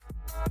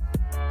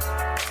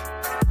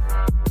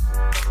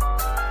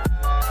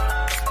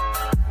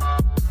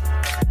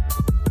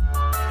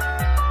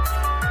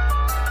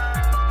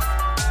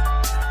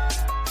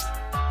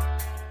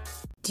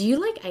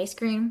like ice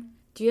cream?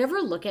 Do you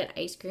ever look at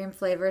ice cream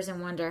flavors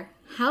and wonder,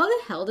 how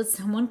the hell did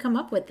someone come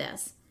up with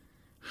this?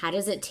 How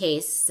does it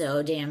taste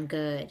so damn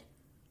good?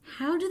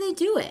 How do they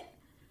do it?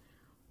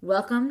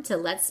 Welcome to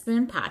Let's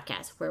Spoon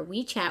Podcast, where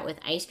we chat with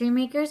ice cream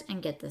makers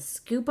and get the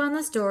scoop on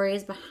the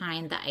stories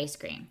behind the ice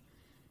cream.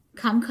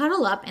 Come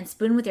cuddle up and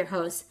spoon with your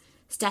hosts,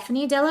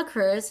 Stephanie Dela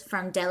Cruz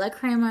from Dela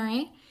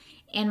Creamery,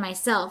 and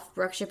myself,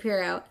 Brooke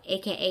Shapiro,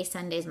 aka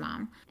Sunday's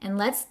mom, and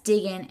let's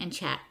dig in and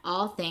chat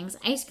all things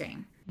ice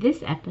cream.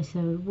 This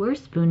episode, we're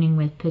spooning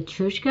with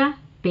Petrushka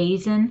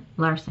Bazin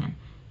Larson,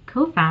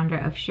 co-founder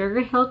of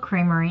Sugar Hill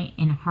Creamery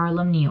in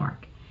Harlem, New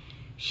York.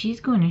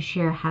 She's going to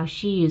share how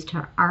she used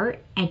her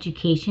art,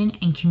 education,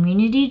 and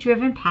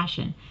community-driven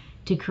passion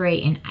to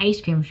create an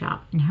ice cream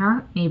shop in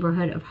her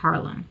neighborhood of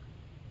Harlem.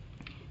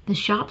 The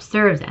shop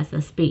serves as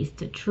a space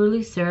to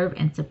truly serve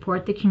and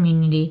support the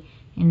community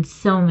in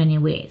so many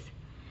ways.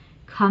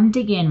 Come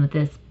dig in with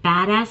this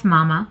badass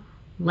mama,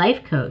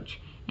 life coach,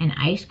 and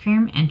ice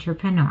cream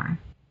entrepreneur.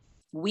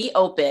 We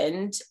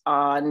opened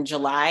on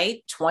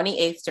July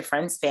 28th to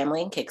friends,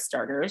 family, and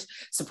Kickstarters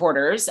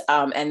supporters,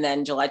 and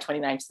then July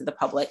 29th to the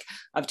public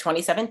of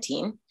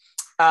 2017.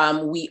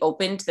 We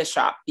opened the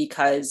shop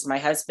because my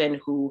husband,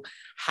 who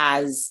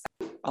has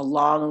a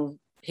long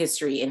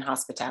history in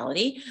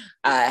hospitality,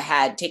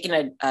 had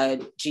taken a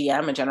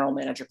GM, a general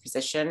manager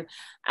position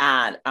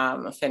at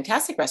a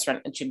fantastic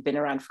restaurant that had been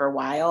around for a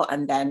while.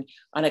 And then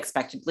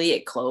unexpectedly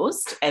it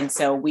closed. And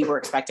so we were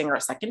expecting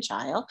our second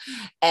child.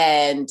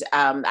 And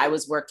I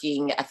was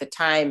working at the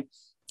time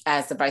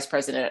as the vice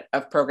president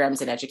of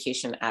programs and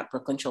education at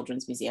Brooklyn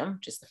Children's Museum,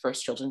 which is the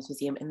first children's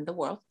museum in the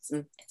world.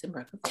 It's in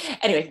Brooklyn.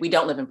 Anyway, we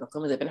don't live in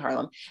Brooklyn, we live in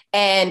Harlem.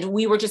 And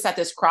we were just at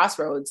this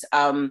crossroads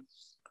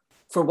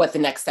for what the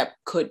next step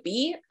could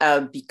be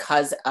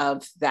because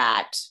of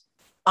that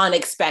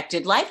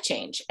unexpected life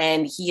change.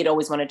 And he had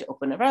always wanted to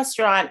open a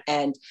restaurant.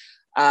 And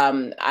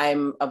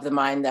I'm of the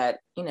mind that,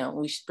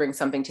 we should bring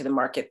something to the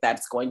market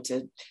that's going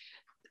to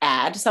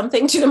add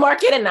something to the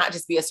market and not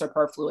just be a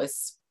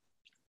superfluous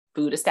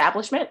food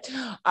establishment.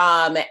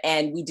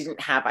 And we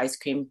didn't have ice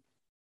cream.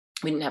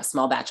 We didn't have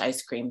small batch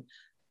ice cream,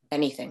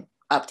 anything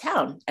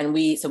uptown. And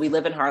so we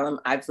live in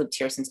Harlem. I've lived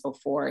here since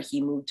 '04.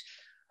 He moved,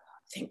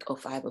 I think,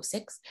 '05,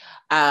 '06.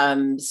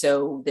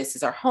 So this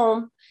is our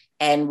home.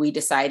 And we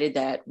decided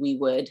that we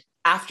would,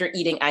 after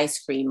eating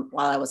ice cream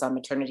while I was on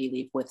maternity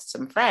leave with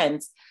some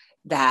friends,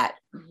 that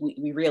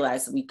we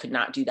realized that we could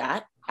not do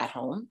that at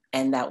home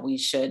and that we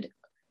should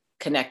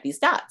connect these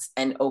dots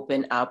and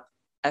open up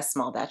a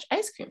small batch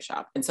ice cream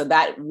shop. And so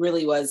that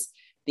really was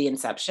the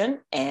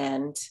inception.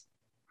 And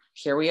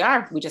here we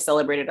are. We just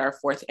celebrated our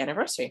 4th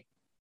anniversary.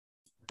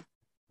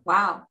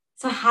 Wow.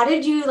 So how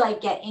did you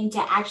get into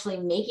actually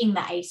making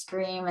the ice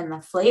cream and the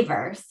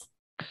flavors?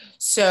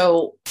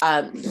 So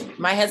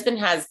my husband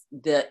has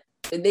the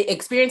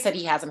experience that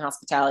he has in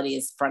hospitality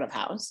is front of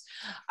house.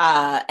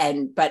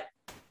 But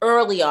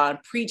early on,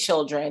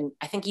 pre-children,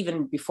 I think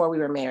even before we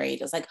were married,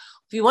 it was like,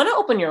 if you want to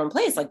open your own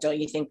place, don't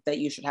you think that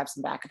you should have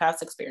some back of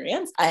house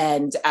experience?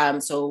 And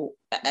so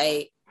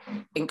I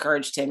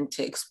encouraged him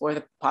to explore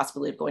the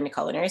possibility of going to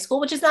culinary school,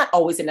 which is not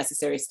always a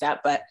necessary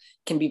step, but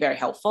can be very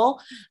helpful.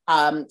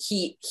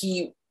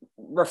 He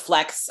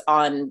reflects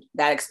on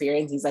that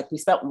experience. He's like, we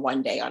spent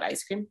one day on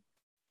ice cream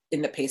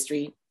in the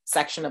pastry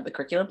section of the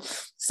curriculum.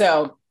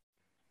 So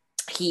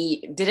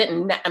he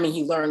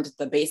he learned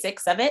the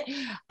basics of it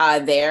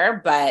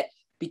there, but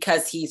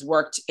because he's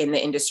worked in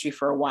the industry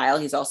for a while,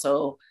 he's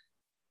also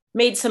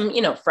made some,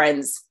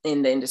 friends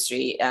in the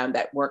industry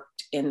that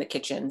worked in the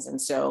kitchens.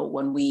 And so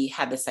when we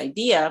had this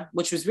idea,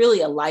 which was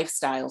really a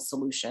lifestyle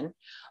solution,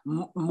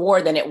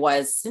 more than it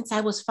was, since I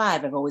was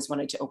 5, I've always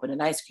wanted to open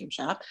an ice cream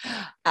shop.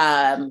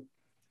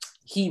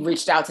 He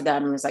reached out to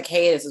them and was like,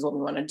 hey, this is what we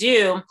want to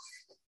do.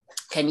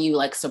 Can you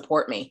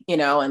we me,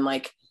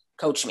 and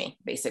coach me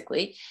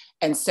basically.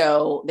 And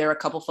so there were a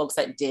couple folks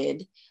that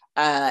did.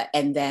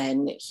 And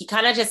then he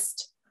kind of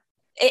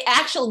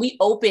we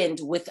opened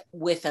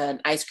with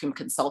an ice cream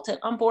consultant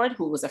on board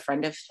who was a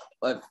friend of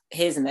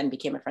his and then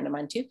became a friend of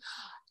mine too.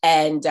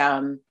 And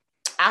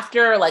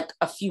after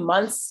a few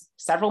months,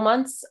 several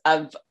months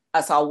of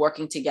us all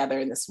working together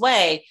in this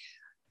way,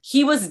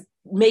 he was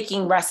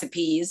making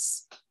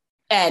recipes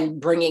and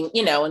bringing,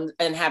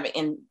 and having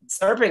and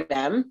serving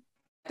them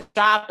at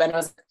the shop. And I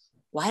was like,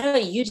 why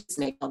don't you just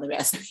make all the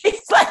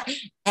recipes?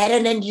 I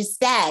don't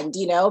understand,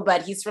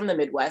 but he's from the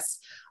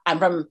Midwest. I'm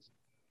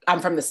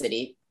from the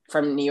city,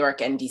 from New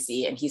York and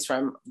DC, and he's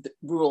from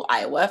rural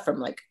Iowa,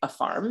 from a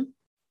farm,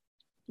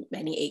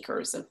 many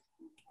acres of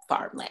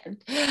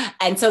farmland.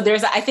 And so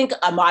there's, I think,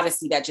 a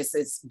modesty that just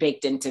is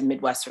baked into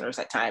Midwesterners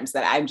at times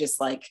that I'm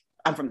just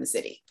I'm from the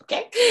city.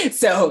 Okay.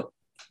 So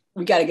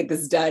we got to get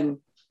this done.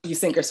 You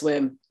sink or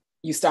swim,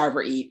 you starve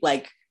or eat,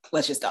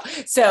 let's just go.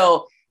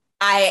 So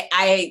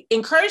I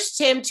encouraged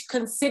him to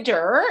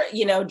consider,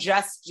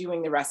 just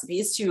doing the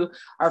recipes, to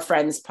our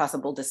friend's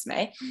possible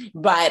dismay.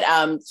 But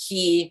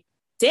he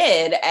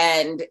did,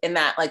 and in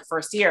that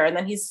first year, and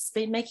then he's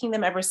been making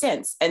them ever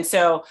since. And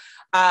so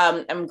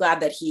I'm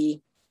glad that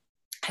he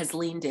has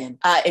leaned in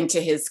into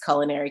his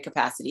culinary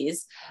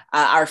capacities.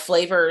 Our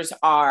flavors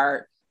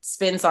are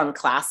spins on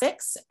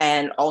classics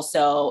and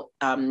also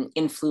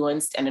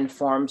influenced and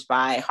informed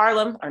by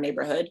Harlem, our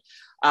neighborhood,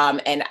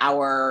 and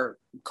our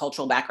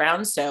cultural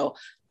background. So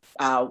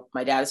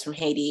my dad is from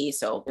Haiti,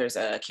 so there's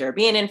a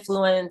Caribbean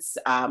influence.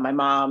 My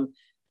mom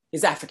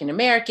is African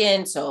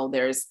American, so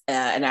there's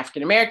an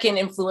African American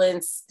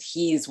influence.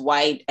 He's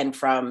white and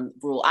from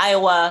rural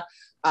Iowa,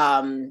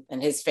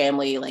 and his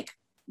family, like,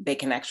 they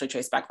can actually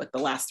trace back like the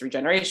last 3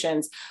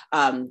 generations,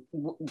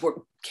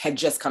 had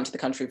just come to the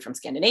country from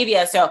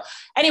Scandinavia. So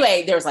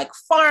anyway, there's like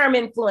farm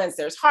influence,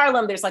 there's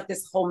Harlem, there's like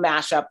this whole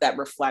mashup that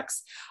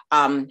reflects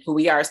who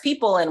we are as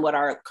people and what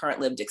our current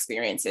lived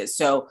experience is.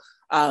 So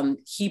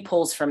he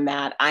pulls from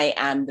that. I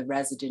am the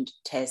resident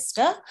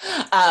taster.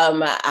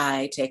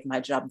 I take my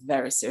job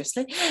very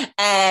seriously.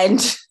 And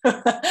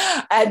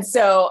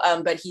so,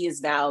 but he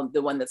is now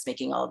the one that's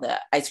making all the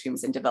ice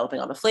creams and developing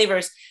all the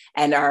flavors.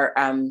 And our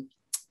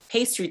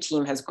pastry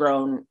team has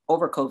grown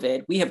over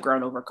COVID. We have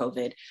grown over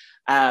COVID.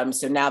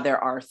 So now there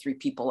are 3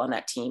 people on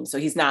that team. So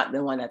he's not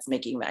the one that's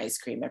making the ice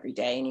cream every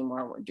day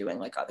anymore. We're doing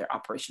like other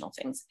operational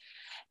things.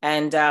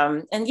 And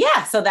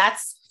yeah, so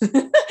that's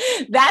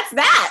that's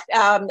that.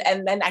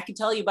 And then I can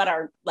tell you about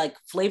our like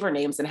flavor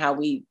names and how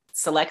we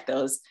select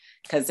those,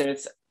 because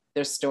there's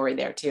story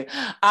there too.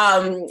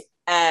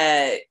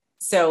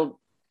 So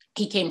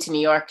he came to New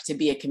York to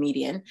be a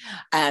comedian.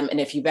 And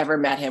if you've ever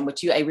met him,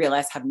 which I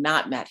realize have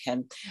not met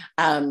him,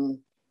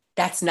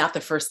 that's not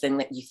the first thing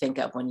that you think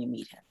of when you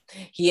meet him.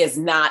 He is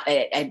not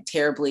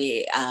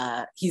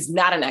he's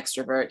not an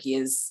extrovert. He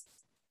is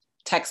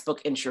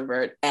textbook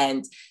introvert.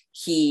 And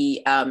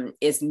he just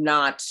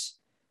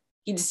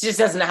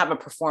doesn't have a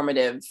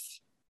performative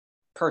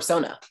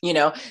persona,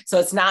 So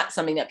it's not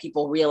something that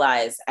people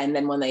realize. And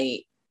then when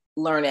they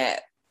learn it,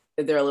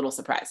 they're a little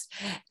surprised,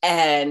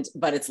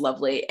 but it's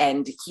lovely.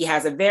 And he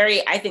has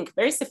very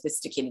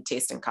sophisticated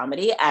taste in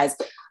comedy, as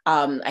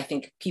I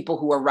think people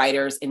who are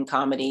writers in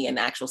comedy and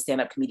actual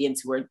stand-up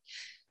comedians who are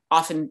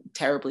often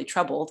terribly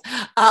troubled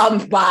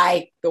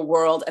by the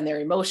world and their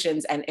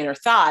emotions and inner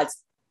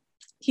thoughts,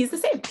 he's the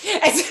same.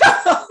 And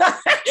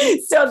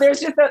so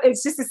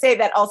it's just to say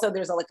that also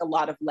there's a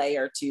lot of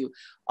layer to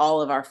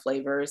all of our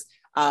flavors.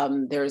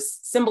 There's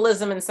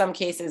symbolism in some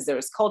cases,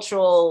 there's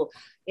cultural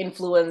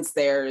influence,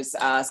 there's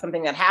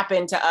something that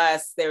happened to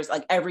us. There's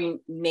like every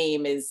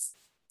name is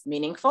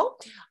meaningful.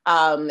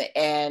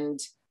 And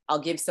I'll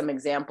give some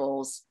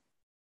examples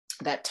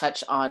that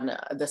touch on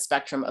the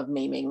spectrum of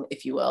naming,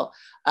 if you will.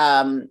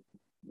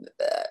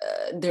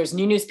 There's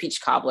Nunu's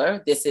Peach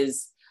Cobbler. This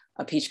is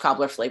a peach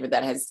cobbler flavor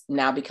that has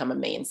now become a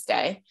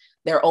mainstay.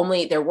 There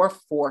were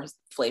 4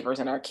 flavors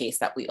in our case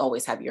that we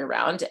always have year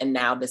round. And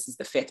now this is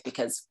the 5th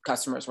because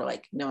customers were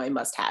like, no, I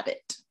must have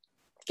it.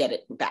 Get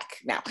it back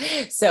now.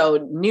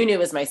 So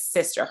Nunu is my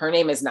sister. Her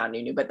name is not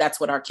Nunu, but that's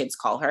what our kids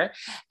call her.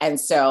 And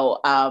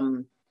so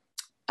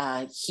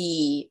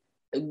he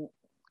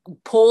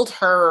pulled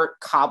her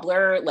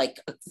cobbler, like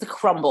the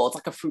crumble. It's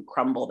like a fruit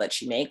crumble that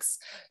she makes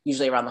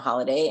usually around the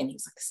holiday. And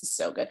he's like, this is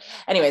so good.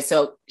 Anyway,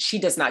 so she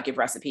does not give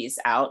recipes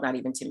out, not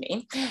even to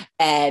me.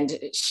 And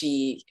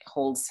she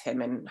holds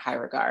him in high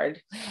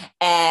regard.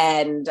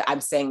 And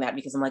I'm saying that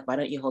because I'm like, why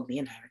don't you hold me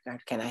in high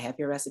regard? Can I have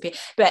your recipe?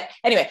 But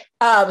anyway,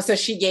 so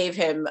she gave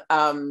him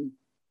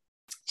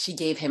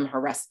her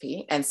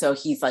recipe. And so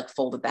he's like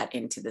folded that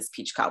into this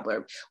peach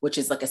cobbler, which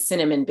is like a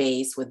cinnamon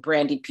base with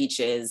brandied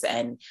peaches.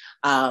 And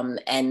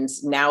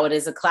now it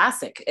is a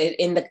classic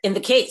in the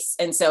case.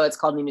 And so it's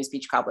called Nunu's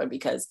Peach Cobbler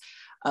because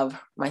of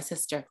my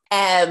sister.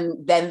 And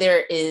then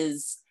there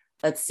is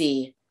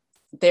a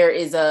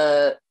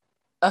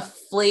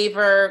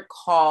flavor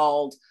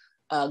called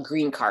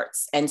green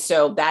carts. And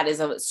so that is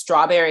a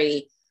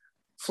strawberry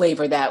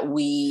flavor that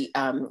we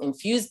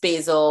infuse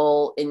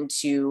basil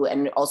into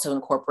and also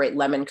incorporate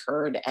lemon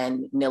curd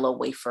and Nilla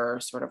wafer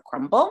sort of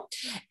crumble.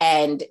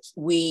 And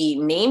we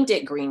named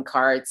it Green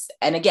Carts.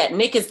 And again,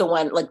 Nick is the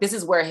one, like, this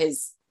is where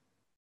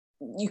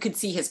you could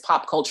see his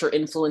pop culture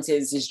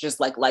influences, is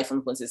just like life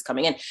influences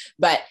coming in.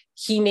 But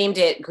he named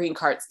it Green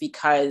Carts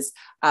because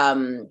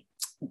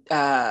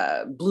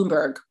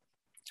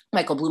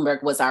Michael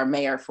Bloomberg was our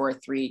mayor for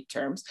 3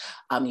 terms.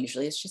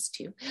 Usually it's just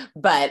 2,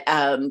 but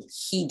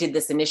he did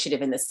this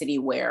initiative in the city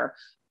where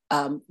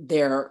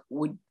there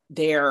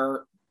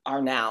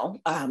are now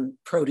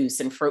produce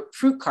and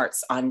fruit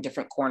carts on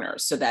different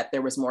corners, so that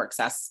there was more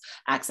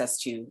access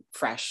to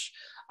fresh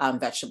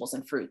vegetables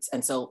and fruits.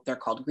 And so they're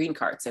called green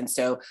carts. And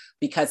so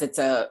because it's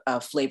a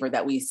flavor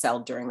that we sell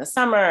during the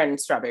summer and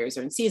strawberries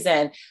are in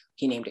season,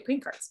 he named it Green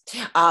Carts.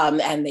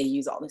 And they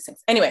use all these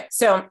things. Anyway,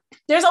 so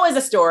there's always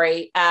a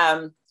story.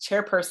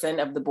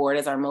 Chairperson of the board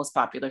is our most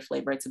popular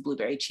flavor. It's a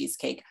blueberry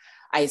cheesecake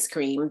ice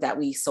cream that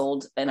we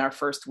sold in our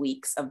first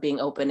weeks of being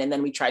open. And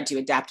then we tried to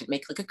adapt it,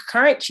 make like a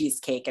currant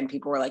cheesecake. And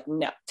people were like,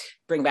 no,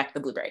 bring back the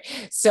blueberry.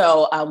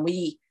 So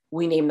we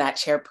named that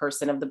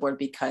chairperson of the board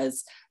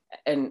because,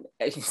 and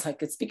he's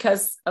like, it's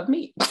because of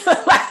me.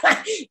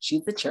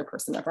 She's the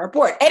chairperson of our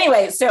board.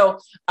 Anyway, so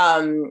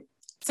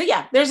So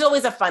yeah, there's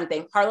always a fun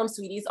thing. Harlem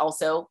Sweeties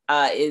also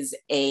is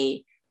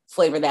a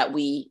flavor that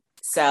we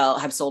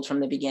have sold from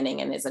the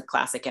beginning and is a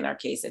classic in our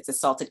case. It's a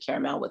salted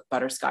caramel with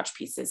butterscotch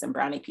pieces and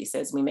brownie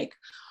pieces. We make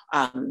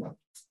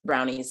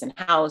brownies in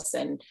house,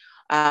 and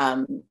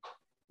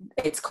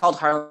it's called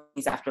Harlem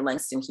Sweeties after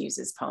Langston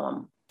Hughes's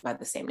poem by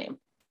the same name.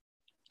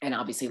 And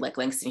obviously, like,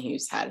 Langston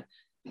Hughes had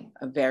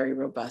a very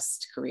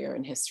robust career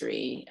and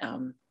history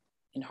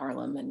in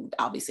Harlem, and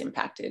obviously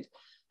impacted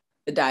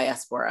the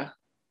diaspora,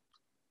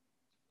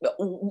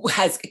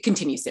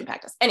 continues to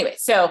impact us. Anyway,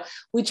 so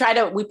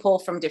we pull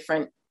from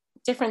different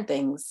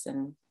things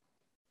and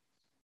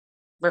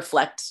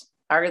reflect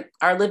our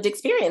lived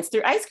experience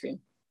through ice cream.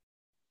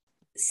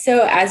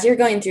 So as you're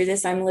going through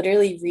this, I'm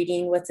literally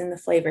reading what's in the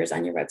flavors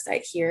on your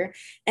website here,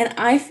 and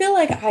I feel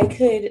like I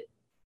could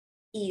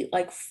eat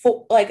like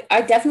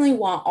I definitely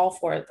want all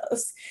 4 of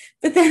those,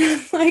 but then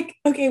I'm like,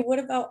 okay, what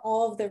about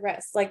all of the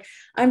rest? Like,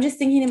 I'm just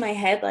thinking in my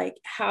head, like,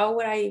 how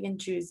would I even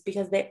choose,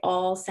 because they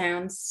all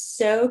sound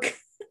so good.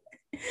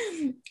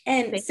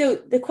 And so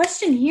the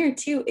question here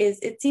too is,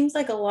 it seems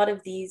like a lot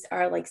of these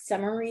are like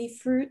summery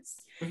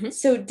fruits. Mm-hmm.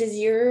 So does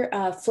your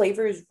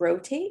flavors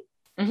rotate?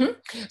 Mm-hmm.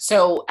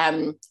 So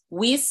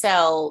we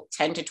sell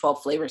 10 to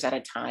 12 flavors at a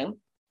time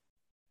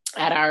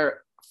at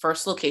our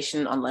first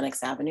location on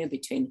Lenox Avenue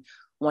between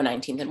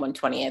 119th and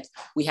 120th.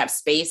 We have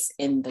space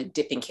in the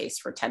dipping case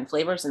for 10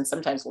 flavors, and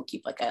sometimes we'll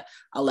keep like a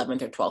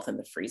 11th or 12th in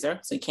the freezer,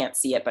 so you can't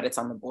see it, but it's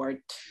on the board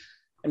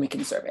and we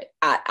can serve it.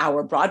 At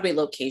our Broadway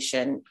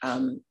location,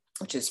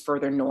 which is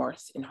further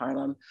north in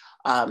Harlem,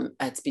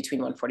 it's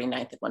between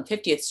 149th and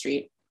 150th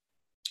Street.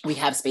 We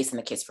have space in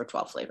the case for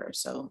 12 flavors.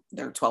 So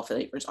there are 12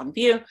 flavors on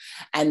view.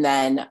 And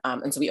then,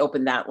 and so we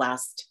opened that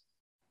last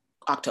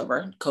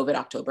October,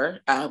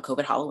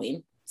 COVID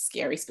Halloween,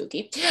 scary,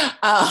 spooky.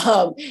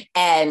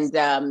 And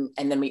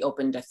then we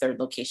opened a third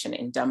location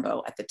in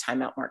Dumbo at the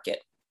Timeout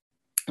Market.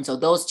 And so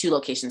those 2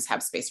 locations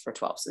have space for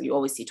 12. So you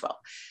always see 12.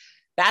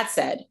 That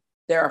said,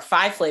 there are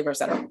 5 flavors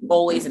that are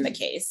always in the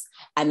case.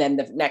 And then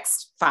the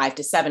next 5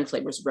 to 7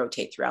 flavors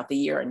rotate throughout the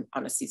year and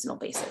on a seasonal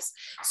basis.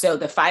 So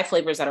the 5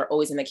 flavors that are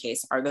always in the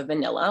case are the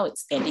vanilla.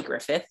 It's Andy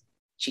Griffith,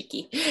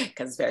 cheeky,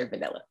 because it's very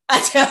vanilla.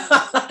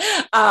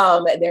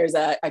 There's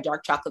a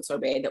dark chocolate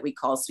sorbet that we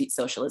call Sweet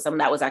Socialism.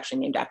 That was actually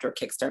named after a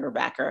Kickstarter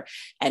backer,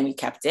 and we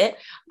kept it.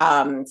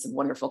 It's a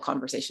wonderful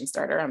conversation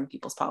starter on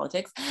people's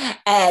politics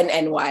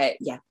and why,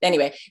 yeah.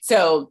 Anyway,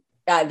 so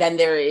then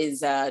there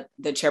is the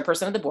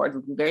chairperson of the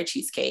board, Blueberry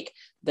Cheesecake,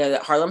 the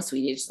Harlem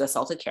Sweeties, the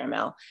salted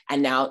caramel,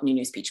 and now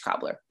Nunu's Peach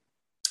Cobbler.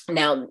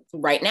 Now,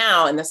 right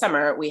now in the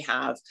summer, we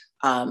have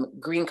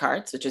Green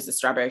Carts, which is the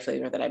strawberry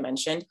flavor that I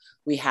mentioned.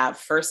 We have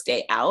First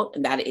Day Out,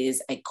 and that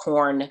is a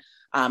corn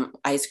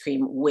ice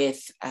cream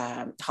with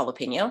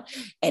jalapeno.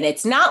 And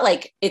it's not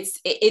like,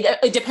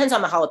 it depends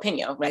on the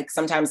jalapeno. Like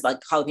sometimes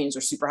like jalapenos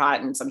are super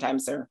hot and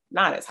sometimes they're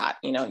not as hot.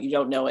 You know, you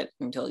don't know it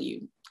until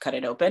you cut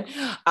it open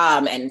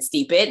and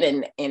steep it.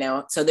 And, you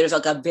know, so there's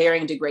like a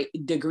varying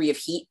degree of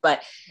heat,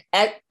 but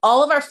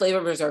all of our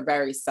flavors are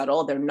very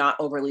subtle. They're not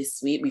overly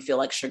sweet. We feel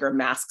like sugar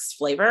masks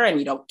flavor and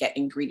you don't get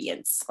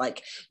ingredients.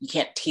 Like you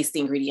can't taste the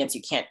ingredients.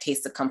 You can't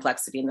taste the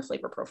complexity in the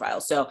flavor profile.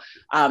 So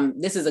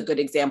this is a good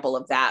example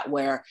of that,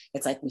 where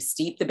it's like we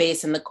steep the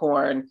base in the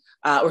corn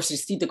or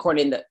steep the corn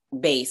in the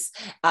base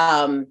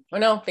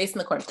base in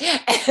the corn.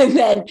 And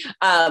then,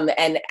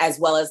 and as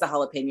well as the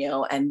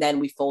jalapeno. And then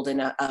we fold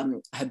in a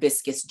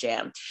hibiscus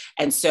jam.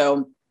 And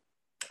so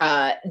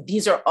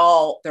they're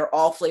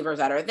all flavors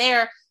that are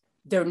there.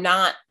 They're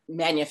not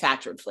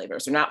manufactured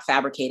flavors. They're not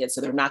fabricated.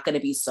 So they're not going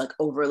to be like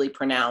overly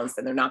pronounced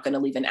and they're not going to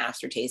leave an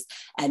aftertaste.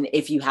 And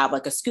if you have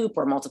like a scoop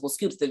or multiple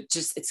scoops,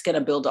 it's going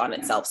to build on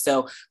itself.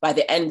 So by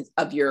the end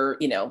of your,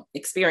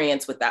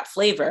 experience with that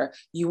flavor,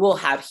 you will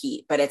have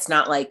heat, but it's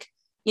not like,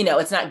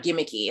 it's not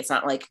gimmicky. It's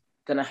not like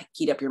going to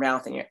heat up your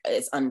mouth and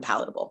it's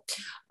unpalatable.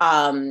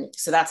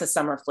 So that's a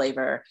summer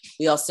flavor.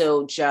 We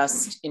also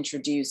just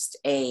introduced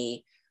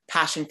a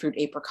passion fruit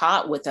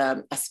apricot with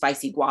a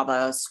spicy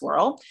guava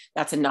swirl.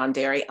 That's a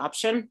non-dairy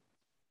option.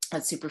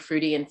 That's super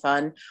fruity and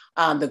fun.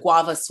 The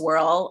guava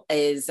swirl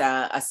is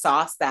a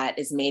sauce that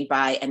is made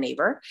by a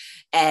neighbor.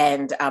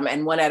 And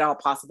when at all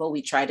possible,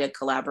 we try to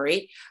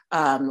collaborate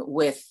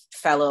with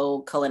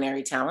fellow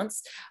culinary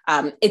talents.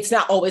 It's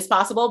not always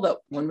possible, but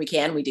when we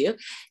can, we do.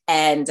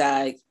 And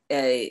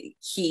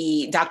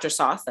Dr.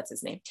 Sauce, that's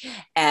his name.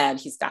 And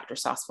he's Dr.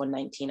 Sauce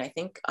 119, I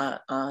think,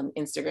 on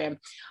Instagram.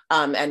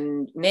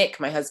 And Nick,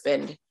 my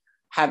husband,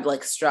 had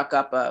like struck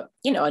up a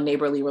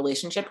neighborly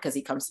relationship because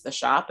he comes to the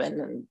shop,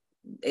 and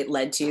it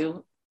led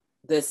to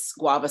this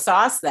guava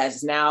sauce that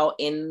is now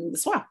in the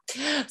swamp.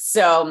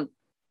 So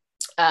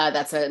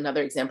that's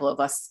another example of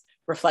us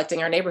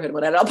reflecting our neighborhood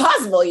when at all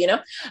possible,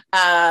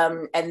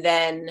 and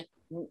then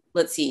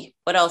let's see,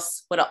 what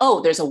else?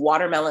 Oh, there's a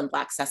watermelon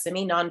black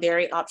sesame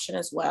non-dairy option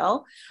as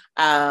well.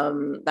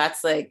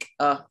 That's like,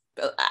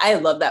 I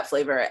love that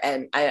flavor.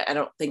 And I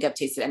don't think I've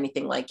tasted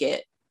anything like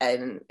it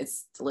and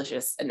it's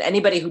delicious. And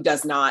anybody who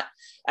does not,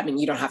 I mean,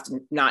 you don't have to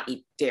not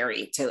eat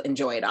dairy to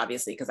enjoy it,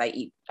 obviously, because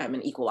I'm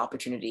an equal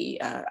opportunity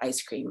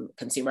ice cream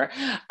consumer.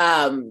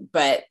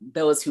 But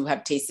those who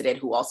have tasted it,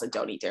 who also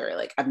don't eat dairy,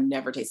 like I've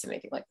never tasted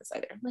anything like this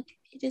either. I'm like,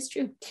 it is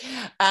true.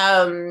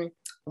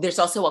 There's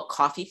also a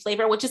coffee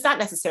flavor, which is not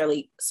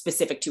necessarily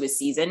specific to a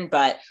season,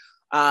 but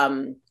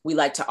we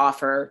like to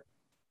offer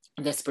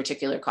this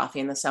particular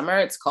coffee in the summer.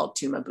 It's called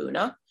Tuma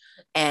Buna.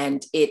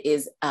 And it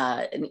is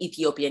an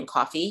Ethiopian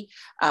coffee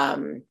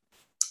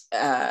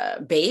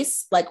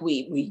base. Like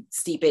we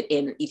steep it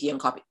in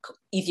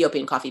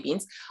Ethiopian coffee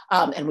beans,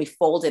 and we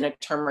fold in a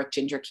turmeric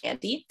ginger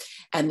candy.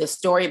 And the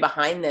story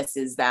behind this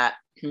is that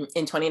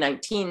in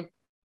 2019,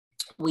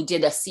 we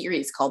did a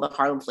series called the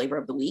Harlem Flavor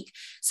of the Week.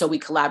 So we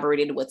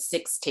collaborated with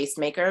 6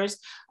 tastemakers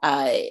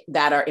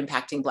that are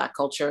impacting Black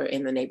culture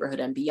in the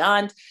neighborhood and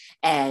beyond.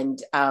 And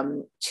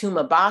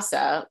Tuma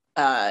Basa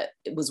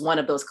was one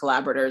of those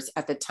collaborators.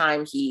 At the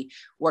time, he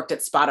worked at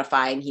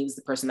Spotify, and he was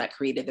the person that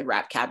created the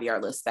Rap Caviar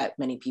list that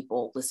many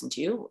people listen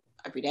to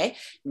every day.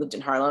 He lived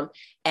in Harlem.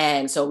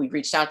 And so we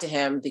reached out to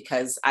him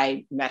because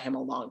I met him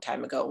a long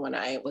time ago when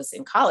I was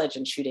in college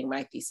and shooting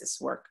my thesis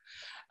work.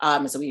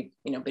 So we've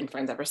been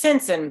friends ever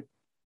since. And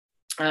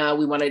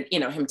we wanted,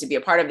 him to be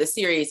a part of this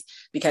series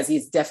because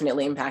he's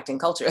definitely impacting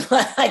culture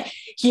like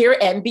here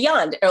and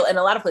beyond, or in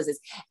a lot of places.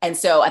 And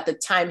so at the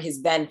time,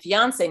 his then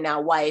fiance, now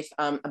wife,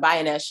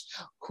 Abayanesh,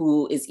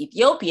 who is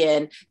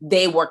Ethiopian,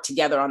 they worked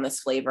together on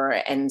this flavor.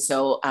 And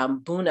so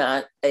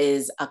Buna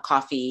is a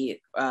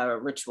coffee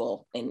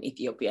ritual in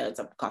Ethiopia. It's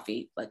a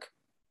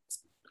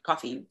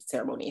coffee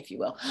ceremony, if you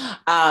will.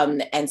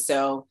 And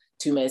so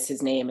Tuma is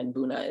his name, and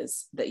Buna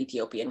is the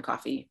Ethiopian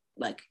coffee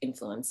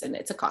influence, and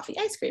it's a coffee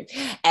ice cream.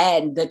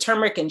 And the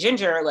turmeric and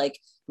ginger,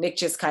 Nick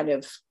just kind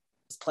of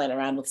was playing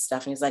around with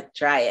stuff, and he's like,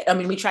 try it. I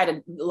mean, we tried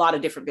a lot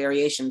of different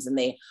variations, and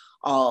they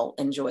all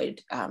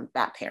enjoyed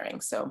that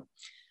pairing. So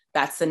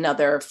that's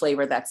another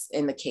flavor that's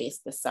in the case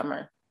this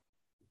summer.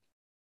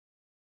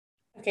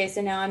 Okay,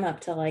 so now I'm up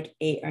to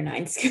 8 or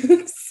 9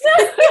 scoops.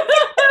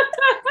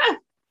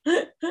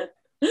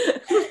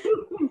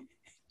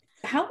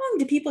 How long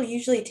do people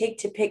usually take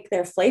to pick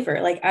their flavor?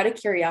 Out of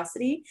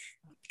curiosity,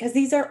 because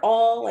these are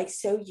all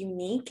so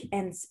unique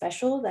and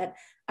special that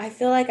I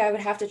feel like I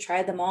would have to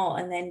try them all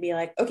and then be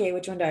like, okay,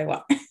 which one do I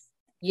want?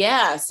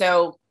 Yeah.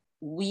 So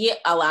we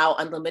allow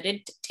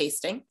unlimited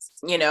tastings,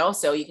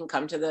 so you can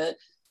come to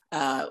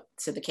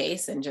the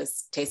case and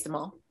just taste them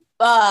all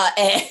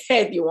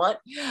if you want.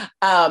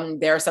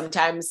 There are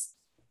sometimes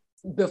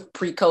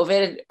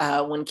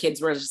pre-COVID, when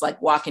kids were just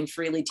walking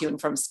freely to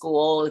and from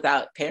school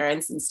without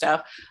parents and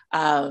stuff,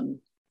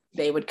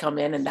 they would come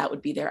in and that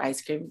would be their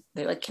ice cream.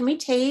 They're like, can we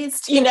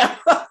taste,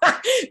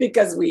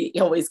 because we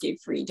always gave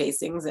free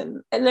tastings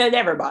and they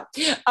never bought.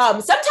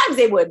 Sometimes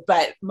they would,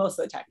 but most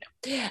of the time,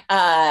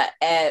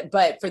 no.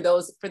 But for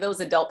those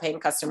adult paying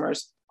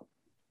customers,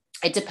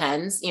 it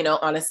depends,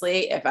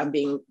 honestly, if I'm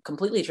being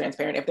completely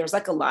transparent, if there's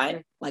a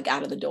line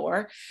out of the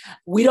door,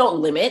 we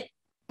don't limit,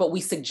 but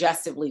we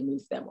suggestively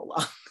move them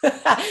along.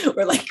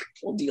 We're like,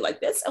 well, do you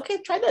like this? Okay,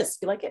 try this.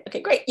 You like it?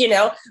 Okay, great.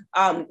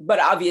 But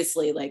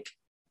obviously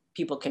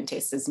people can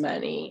taste as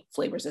many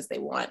flavors as they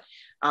want.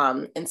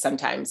 And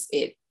sometimes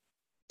it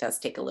does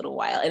take a little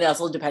while. And it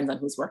also depends on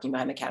who's working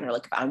behind the counter.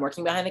 If I'm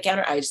working behind the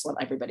counter, I just want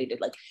everybody to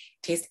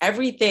taste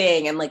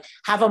everything and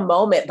have a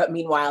moment. But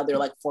meanwhile,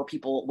 there are 4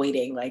 people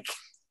waiting,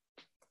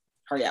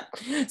 hurry up.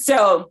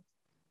 So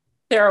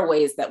there are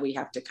ways that we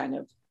have to kind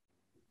of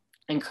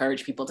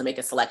encourage people to make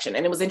a selection.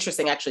 And it was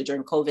interesting, actually,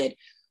 during COVID,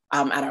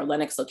 at our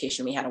Lenox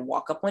location, we had a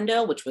walk-up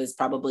window, which was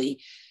probably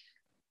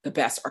the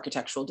best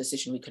architectural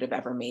decision we could have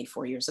ever made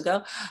 4 years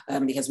ago,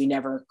 because we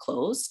never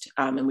closed,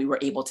 and we were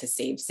able to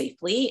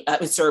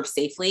serve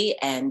safely,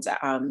 and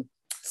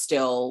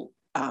still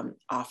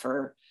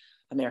offer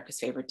America's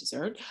favorite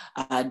dessert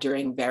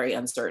during very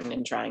uncertain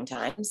and trying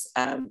times,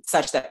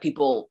 such that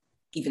people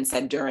even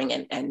said during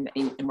and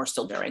we're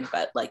still during,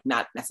 but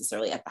not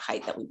necessarily at the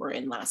height that we were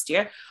in last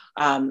year.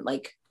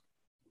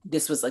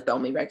 This was the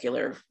only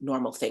regular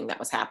normal thing that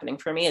was happening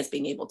for me, is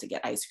being able to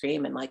get ice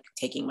cream and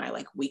taking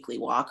my weekly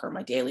walk or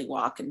my daily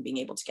walk and being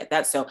able to get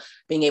that. So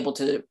being able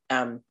to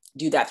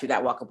do that through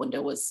that walk-up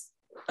window was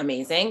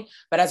amazing.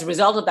 But as a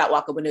result of that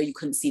walk-up window, you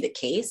couldn't see the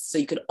case. So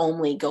you could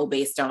only go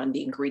based on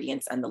the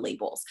ingredients and the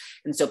labels.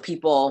 And so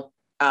people,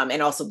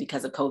 and also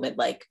because of COVID,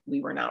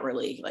 we were not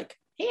really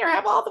here,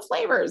 have all the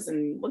flavors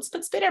and let's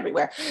put spit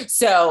everywhere.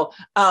 So,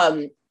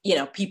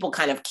 people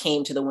kind of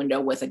came to the window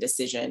with a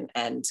decision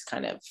and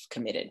kind of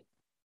committed.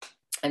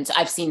 And so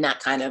I've seen that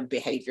kind of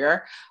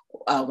behavior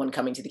when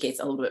coming to the case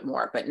a little bit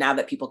more. But now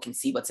that people can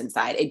see what's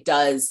inside, it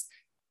does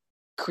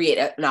create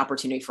an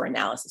opportunity for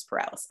analysis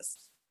paralysis.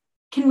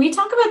 Can we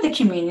talk about the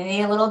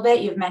community a little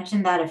bit? You've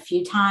mentioned that a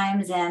few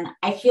times, and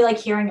I feel like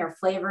hearing your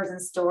flavors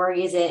and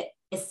stories, it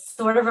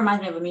sort of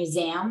reminds me of a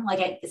museum.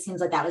 It seems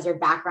like that was your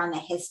background, the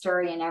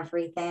history and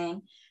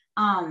everything.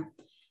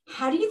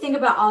 How do you think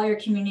about all your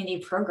community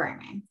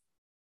programming?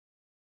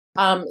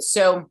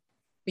 So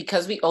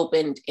because we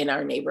opened in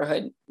our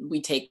neighborhood,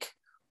 we take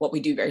what we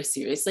do very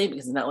seriously,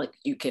 because it's not like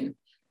you can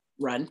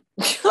run,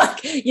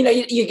 like,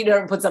 you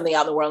don't put something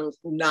out in the world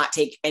and not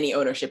take any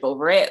ownership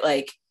over it,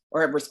 like,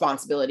 or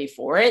responsibility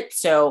for it.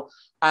 So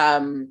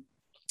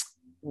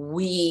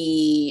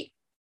we,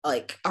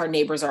 like, our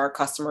neighbors are our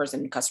customers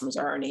and customers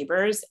are our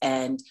neighbors.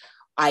 And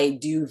I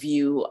do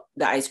view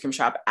the ice cream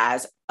shop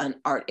as an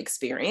art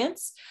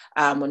experience.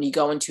 When you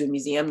go into a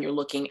museum, you're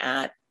looking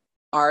at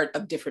art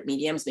of different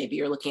mediums. Maybe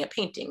you're looking at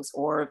paintings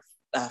or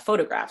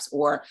photographs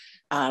or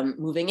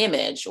moving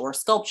image or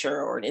sculpture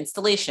or an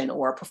installation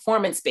or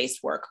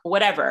performance-based work,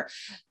 whatever.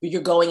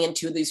 You're going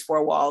into these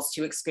four walls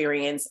to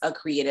experience a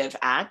creative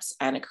act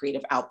and a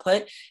creative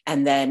output.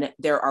 And then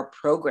there are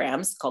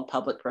programs called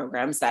public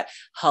programs that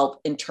help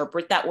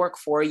interpret that work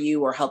for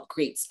you or help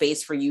create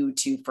space for you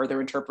to further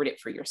interpret it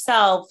for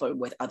yourself or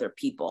with other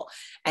people.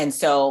 And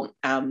so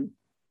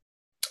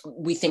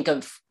we think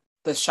of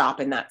the shop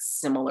in that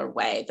similar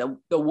way.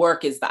 The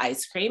work is the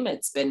ice cream.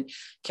 It's been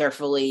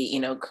carefully,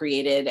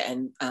 created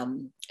and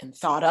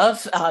thought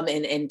of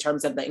in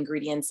terms of the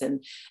ingredients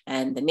and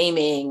the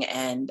naming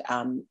and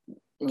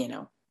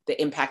the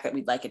impact that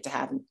we'd like it to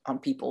have on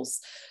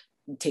people's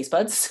taste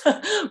buds.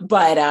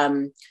 But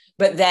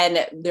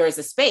then there is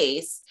a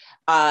space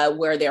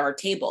where there are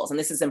tables, and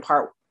this is in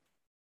part,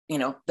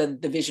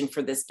 the vision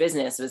for this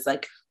business was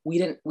like, we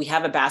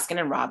have a Baskin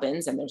and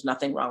Robbins, and there's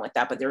nothing wrong with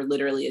that, but there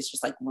literally is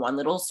just like one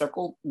little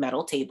circle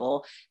metal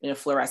table in a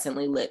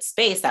fluorescently lit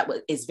space that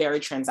is very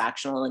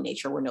transactional in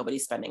nature, where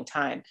nobody's spending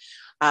time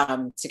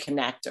to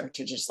connect or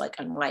to just like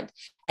unwind.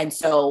 And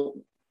so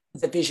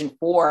the vision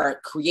for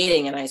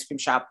creating an ice cream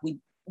shop,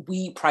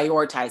 we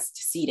prioritized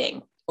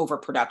seating over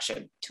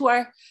production to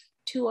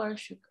our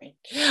chagrin.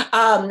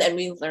 And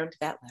we learned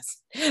that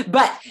lesson.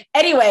 But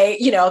anyway,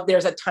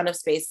 there's a ton of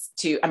space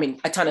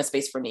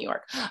for New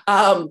York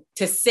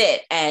to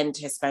sit and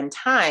to spend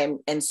time.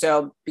 And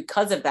so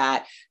because of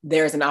that,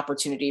 there's an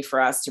opportunity for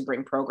us to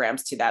bring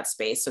programs to that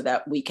space so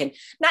that we can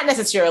not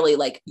necessarily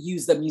like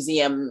use the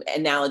museum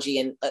analogy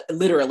and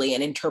literally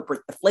and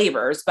interpret the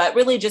flavors, but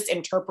really just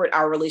interpret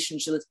our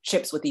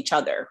relationships with each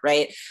other,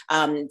 right?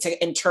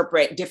 To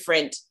interpret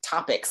different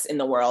topics in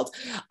the world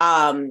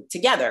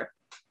together.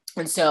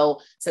 And so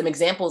some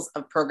examples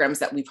of programs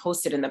that we've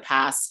hosted in the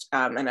past,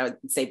 and I would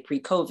say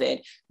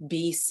pre-COVID,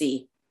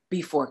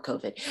 before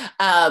COVID,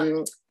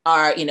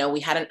 we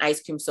had an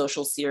ice cream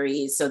social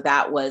series. So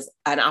that was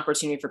an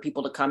opportunity for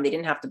people to come. They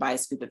didn't have to buy a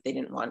scoop if they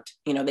didn't want,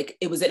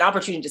 it was an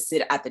opportunity to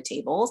sit at the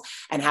tables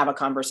and have a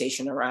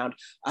conversation around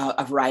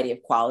a variety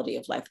of quality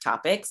of life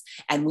topics.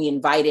 And we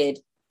invited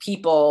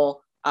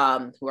people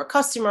who are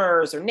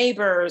customers or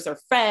neighbors or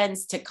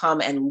friends to come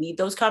and lead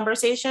those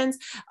conversations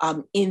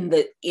in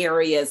the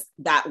areas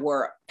that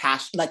were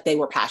they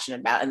were passionate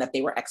about and that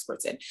they were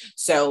experts in.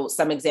 So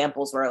some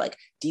examples were like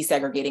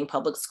desegregating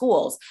public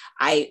schools.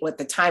 I, at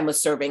the time,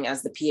 was serving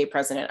as the PA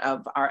president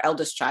of our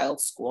eldest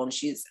child's school, and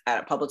she's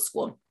at a public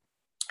school.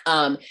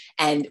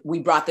 And we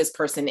brought this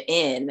person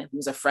in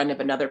who's a friend of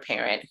another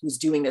parent who's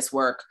doing this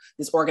work,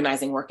 this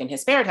organizing work in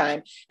his spare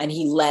time. And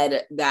he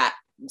led that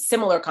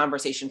similar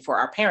conversation for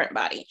our parent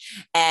body.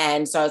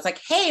 And so I was like,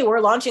 hey,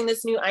 we're launching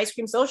this new ice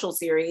cream social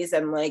series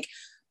and like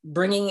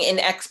bringing in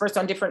experts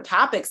on different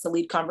topics to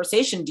lead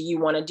conversation. Do you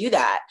want to do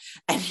that?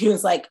 And he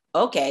was like,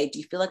 okay, do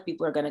you feel like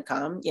people are going to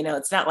come?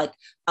 It's not like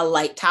a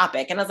light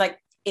topic. And I was like,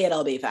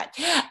 it'll be fun.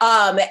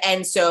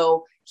 And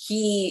so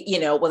he,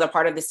 was a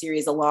part of the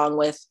series along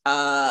with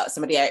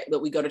somebody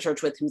that we go to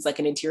church with who's like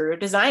an interior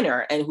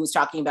designer and who's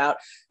talking about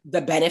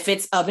the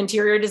benefits of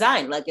interior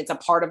design. Like it's a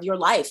part of your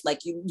life. Like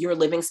your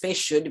living space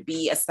should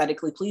be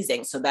aesthetically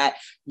pleasing so that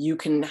you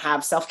can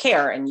have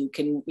self-care and you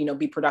can,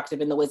 be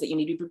productive in the ways that you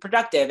need to be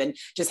productive and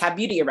just have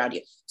beauty around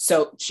you.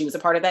 So she was a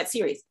part of that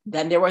series.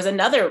 Then there was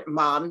another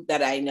mom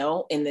that I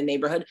know in the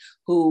neighborhood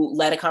who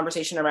led a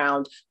conversation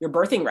around your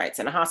birthing rights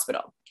in a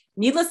hospital.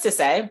 Needless to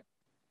say,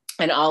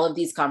 in all of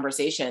these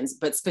conversations,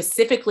 but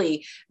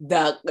specifically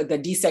the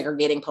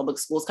desegregating public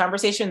schools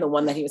conversation, the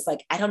one that he was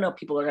like, I don't know if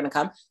people are going to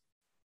come.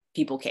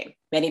 People came.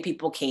 Many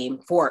people came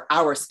for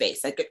our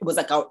space. Like it was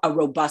like a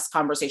robust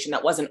conversation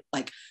that wasn't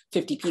like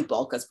 50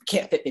 people because we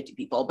can't fit 50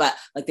 people, but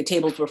like the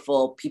tables were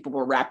full, people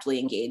were rapidly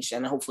engaged,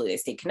 and hopefully they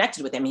stayed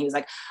connected with him. And he was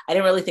like, I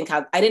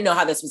didn't know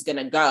how this was going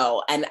to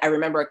go. And I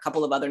remember a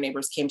couple of other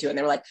neighbors came to it and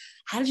they were like,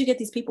 how did you get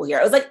these people here?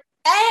 I was like,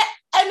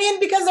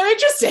 because they're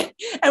interested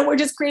and we're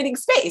just creating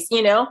space,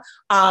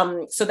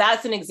 So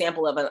that's an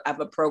example of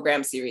a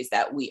program series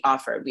that we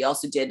offered. We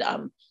also did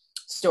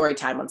story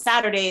time on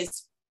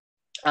Saturdays.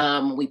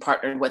 We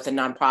partnered with a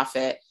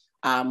nonprofit.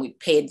 We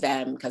paid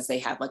them because they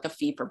had like a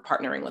fee for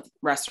partnering with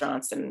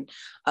restaurants and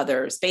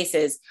other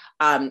spaces.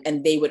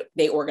 And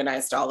they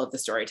organized all of the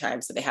story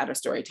time. So they had a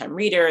story time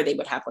reader. They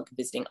would have like a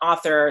visiting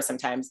author.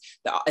 Sometimes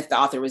if the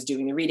author was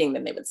doing the reading,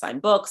 then they would sign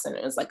books. And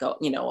it was like a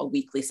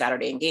weekly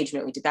Saturday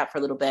engagement. We did that for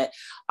a little bit.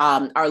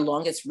 Our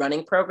longest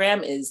running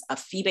program is a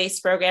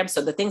fee-based program.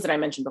 So the things that I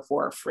mentioned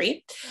before are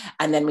free.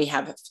 And then we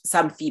have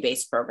some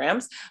fee-based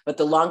programs, but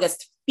the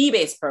longest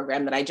fee-based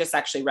program that I just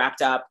actually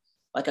wrapped up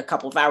like a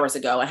couple of hours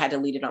ago, I had to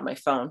lead it on my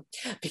phone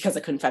because I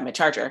couldn't find my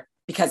charger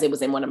because it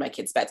was in one of my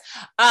kids' beds,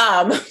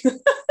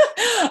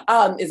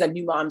 is a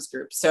new moms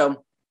group.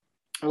 So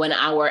when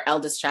our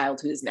eldest child,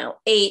 who is now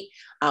 8,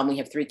 we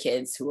have 3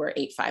 kids who are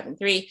 8, 5, and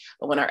 3.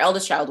 But when our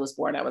eldest child was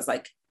born, I was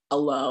like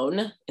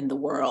alone in the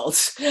world.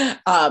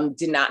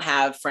 Did not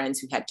have friends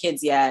who had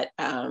kids yet.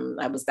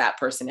 I was that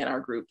person in our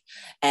group,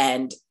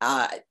 and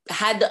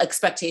had the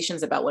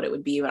expectations about what it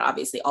would be. But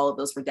obviously all of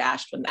those were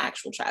dashed when the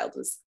actual child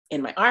was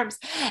in my arms.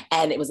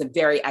 And it was a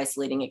very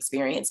isolating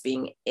experience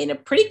being in a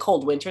pretty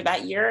cold winter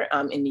that year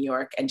in New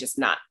York, and just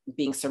not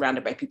being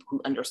surrounded by people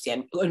who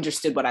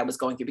understood what I was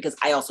going through, because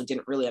I also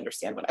didn't really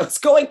understand what I was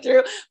going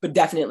through, but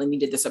definitely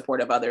needed the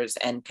support of others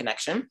and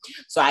connection.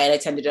 So I had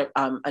attended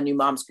a new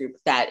moms group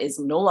that is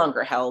no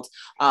longer held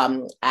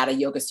at a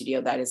yoga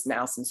studio that is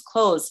now since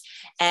closed.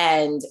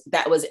 And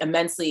that was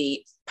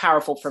immensely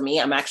powerful for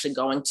me. I'm actually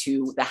going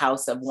to the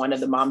house of one of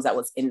the moms that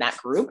was in that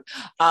group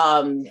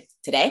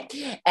today,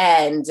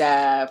 and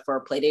for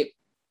a play date.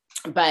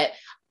 But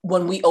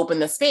when we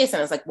opened the space, and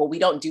I was like, well, we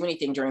don't do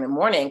anything during the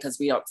morning because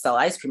we don't sell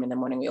ice cream in the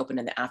morning. We open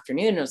in the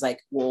afternoon. And I was like,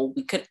 well,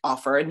 we could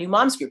offer a new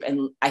moms group.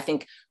 And I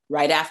think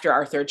right after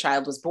our 3rd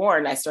child was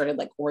born, I started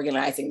like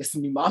organizing this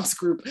new moms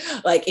group.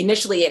 Like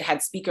initially it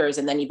had speakers,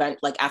 and then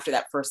after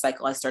that first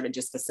cycle, I started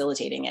just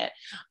facilitating it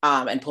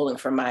and pulling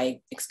from my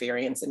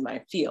experience in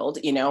my field,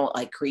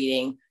 like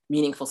creating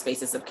meaningful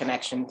spaces of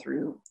connection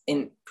through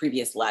in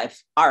previous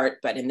life art,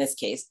 but in this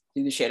case,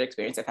 through the shared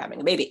experience of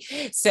having a baby.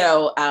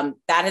 So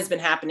that has been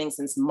happening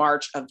since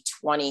March of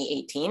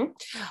 2018.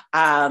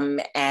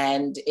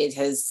 And it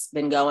has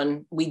been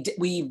going,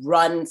 we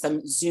run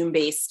some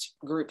Zoom-based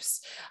groups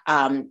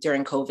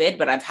during COVID,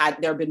 but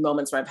there have been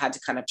moments where I've had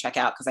to kind of check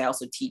out, because I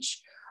also teach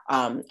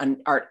an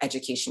art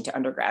education to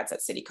undergrads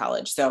at City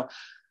College. So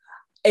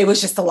it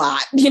was just a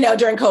lot,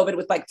 during COVID,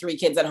 with like 3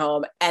 kids at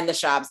home and the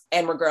shops,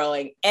 and we're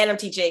growing, and I'm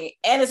teaching,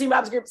 and a Zoom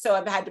Moms group. So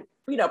I've had to,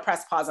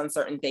 press pause on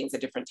certain things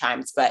at different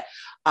times, but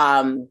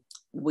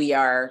we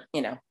are,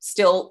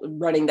 still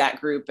running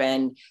that group,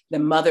 and the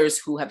mothers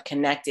who have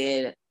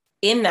connected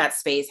in that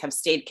space have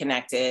stayed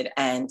connected.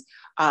 And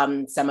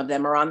some of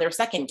them are on their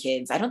 2nd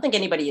kids. I don't think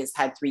anybody has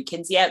had 3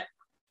 kids yet,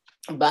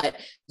 but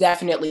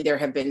definitely there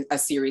have been a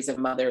series of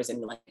mothers in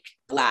like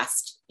the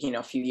last,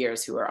 few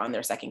years who are on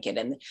their 2nd kid.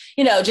 And,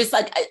 just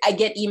like I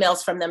get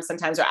emails from them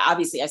sometimes, or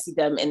obviously I see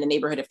them in the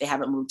neighborhood if they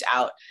haven't moved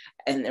out,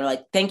 and they're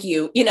like, thank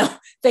you,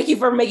 thank you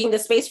for making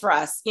this space for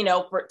us,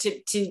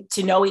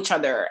 to know each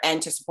other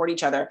and to support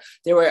each other.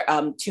 There were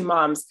 2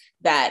 moms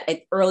that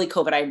at early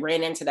COVID, I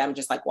ran into them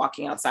just like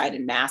walking outside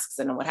in masks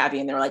and what have you.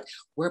 And they were like,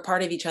 we're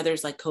part of each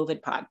other's like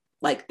COVID pod.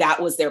 Like that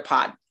was their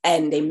pod,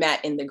 and they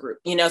met in the group,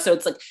 so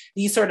it's like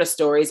these sort of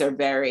stories are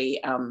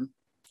very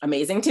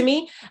amazing to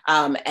me.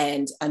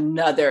 And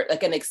another,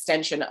 like an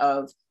extension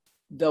of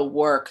the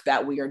work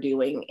that we are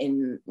doing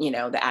in,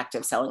 the act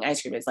of selling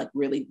ice cream, is like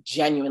really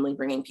genuinely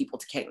bringing people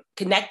to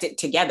connected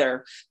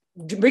together,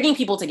 bringing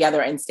people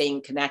together and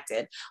staying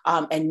connected,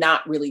 and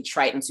not really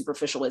trite and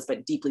superficial ways,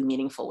 but deeply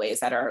meaningful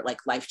ways that are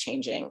like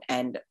life-changing,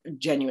 and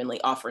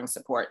genuinely offering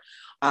support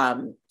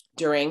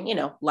during,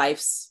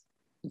 life's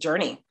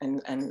journey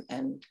and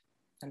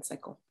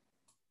cycle.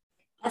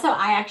 That's how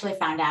I actually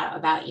found out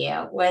about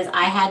you. Was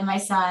I had my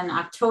son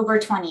October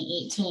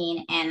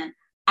 2018, and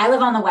I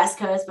live on the West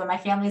Coast, but my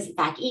family's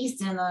back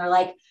east, and they're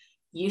like,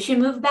 you should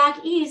move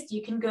back east.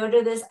 You can go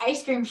to this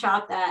ice cream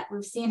shop that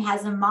we've seen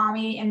has a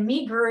mommy and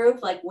me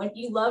group. Like, wouldn't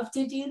you love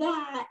to do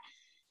that?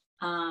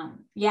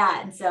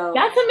 Yeah. And so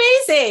that's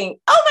amazing.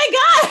 Oh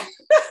my God.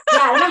 Yeah.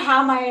 I don't know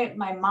how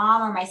my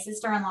mom or my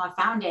sister-in-law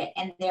found it.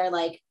 And they're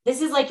like,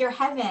 this is like your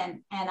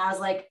heaven. And I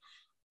was like,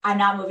 I'm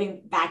not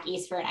moving back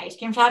east for an ice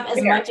cream shop,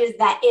 as much as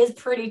that is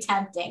pretty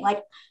tempting.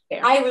 Like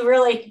I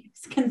really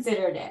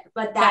considered it,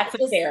 but that's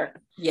fair.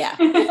 Yeah.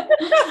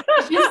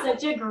 It's just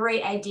such a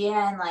great idea.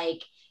 And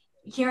like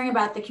hearing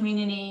about the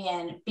community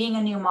and being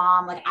a new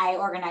mom, like I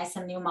organized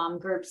some new mom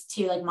groups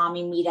too, like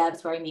mommy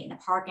meetups where we meet in the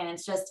park. And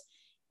it's just,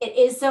 it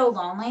is so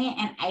lonely.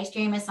 And ice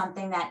cream is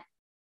something that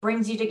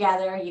brings you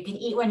together. You can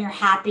eat when you're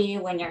happy,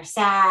 when you're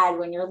sad,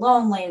 when you're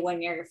lonely,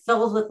 when you're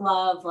filled with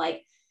love.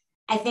 Like,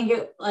 I think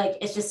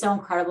it's just so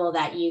incredible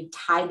that you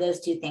tied those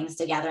 2 things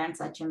together in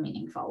such a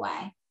meaningful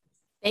way.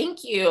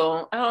 Thank you.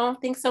 Oh,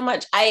 thanks so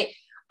much. I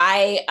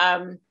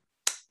am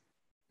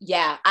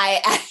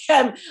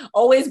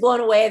always blown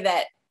away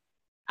that,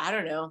 I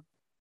don't know,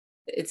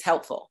 it's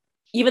helpful,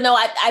 even though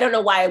I don't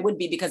know why I would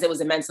be, because it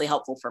was immensely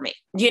helpful for me,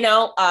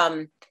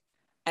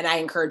 and I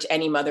encourage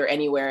any mother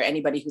anywhere,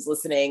 anybody who's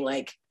listening,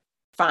 like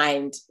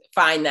find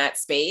that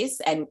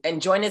space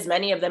and join as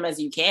many of them as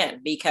you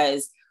can,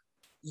 because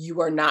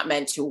you are not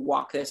meant to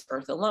walk this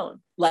earth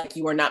alone. Like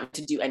you are not meant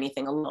to do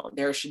anything alone.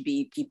 There should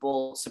be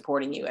people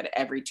supporting you at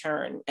every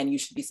turn, and you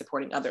should be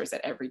supporting others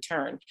at every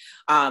turn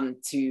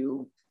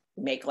to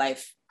make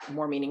life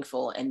more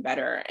meaningful and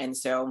better. And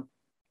so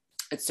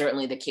it's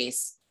certainly the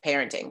case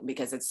parenting,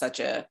 because it's such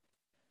a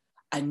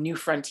new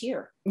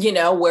frontier,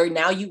 where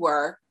now you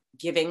are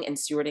giving and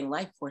stewarding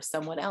life for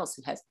someone else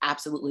who has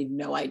absolutely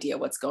no idea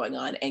what's going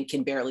on and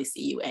can barely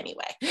see you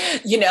anyway.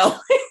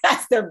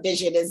 their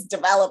vision is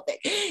developing.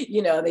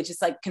 They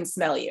just like can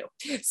smell you.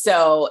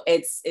 So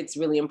it's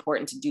really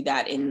important to do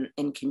that in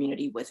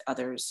community with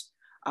others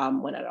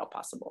when at all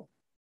possible.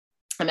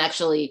 I'm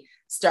actually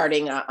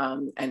starting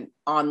an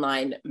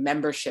online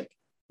membership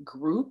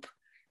group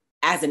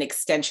as an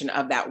extension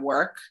of that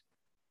work.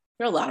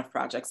 There are a lot of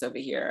projects over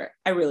here.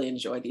 I really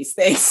enjoy these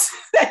things.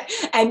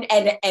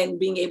 and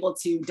being able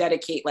to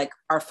dedicate like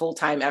our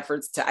full-time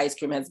efforts to ice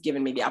cream has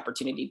given me the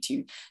opportunity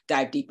to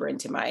dive deeper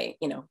into my,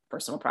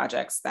 personal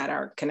projects that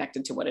are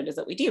connected to what it is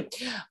that we do.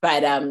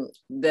 But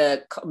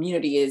the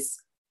community is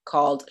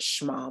called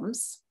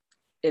Schmoms.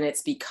 And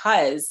it's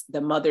because the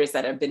mothers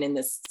that have been in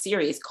this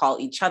series call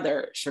each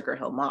other Sugar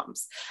Hill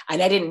Moms.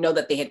 And I didn't know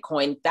that they had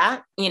coined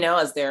that,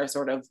 as their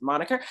sort of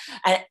moniker.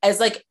 And I was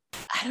like,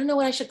 I don't know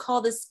what I should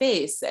call this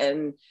space.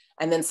 And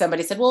then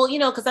somebody said, well,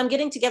 because I'm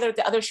getting together with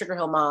the other Sugar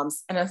Hill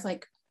Moms. And I was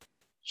like,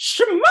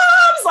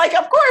 Moms, like,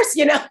 of course,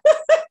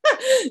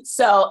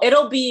 So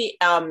it'll be,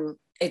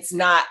 it's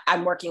not,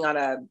 I'm working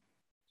on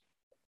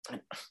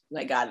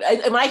my God,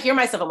 when I hear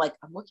myself, I'm like,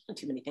 I'm working on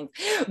too many things,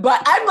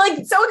 but I'm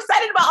like so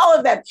excited about all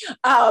of them.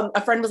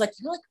 A friend was like,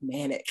 you're like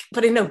manic,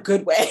 but in a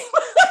good way.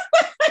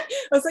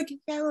 I was like,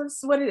 yeah,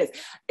 that's what it is.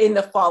 In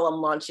the fall, I'm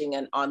launching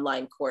an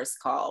online course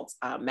called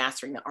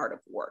Mastering the Art of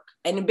Work.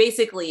 And it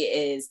basically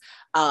is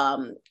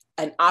an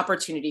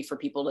opportunity for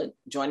people to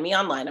join me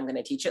online. I'm going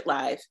to teach it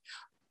live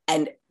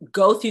and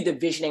go through the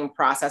visioning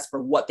process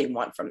for what they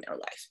want from their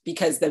life.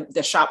 Because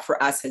the shop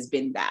for us has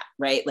been that,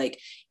 right? Like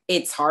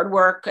it's hard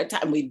work.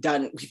 We've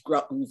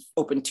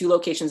opened 2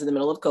 locations in the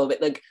middle of COVID,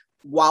 like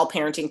while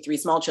parenting 3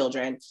 small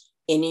children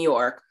in New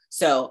York.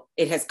 So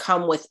it has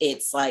come with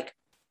its like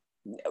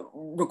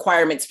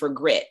requirements for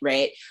grit,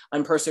 right?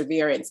 And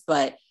perseverance,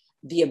 but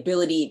the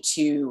ability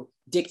to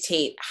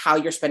dictate how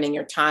you're spending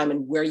your time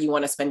and where you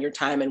want to spend your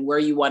time and where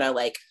you want to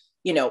like,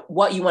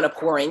 what you want to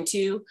pour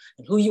into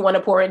and who you want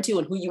to pour into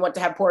and who you want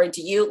to have pour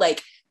into you.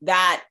 Like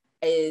that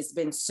has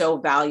been so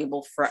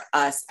valuable for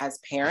us as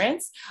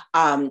parents,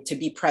 to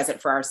be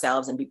present for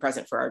ourselves and be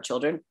present for our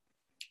children.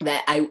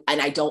 That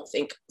I don't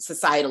think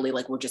societally,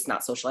 like we're just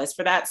not socialized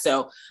for that.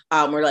 So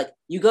we're like,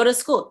 you go to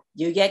school,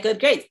 you get good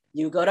grades,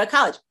 you go to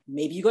college,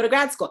 maybe you go to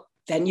grad school,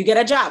 then you get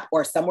a job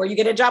or somewhere you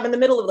get a job in the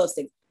middle of those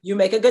things. You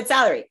make a good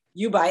salary,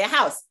 you buy a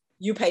house,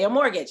 you pay a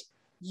mortgage,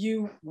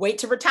 you wait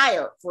to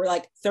retire for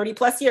like 30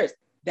 plus years,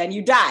 then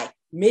you die.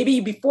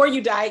 Maybe before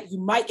you die, you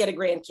might get a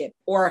grandkid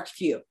or a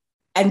few,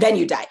 and then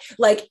you die.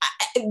 Like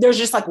there's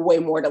just like way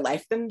more to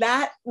life than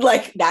that,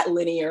 like that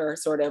linear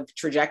sort of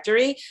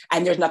trajectory.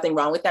 And there's nothing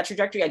wrong with that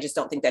trajectory. I just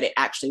don't think that it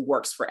actually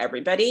works for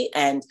everybody.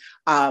 And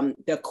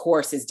the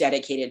course is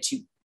dedicated to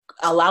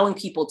allowing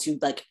people to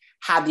like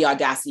have the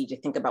audacity to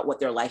think about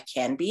what their life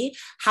can be,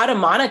 how to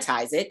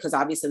monetize it, because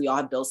obviously we all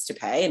have bills to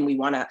pay and we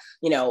want to,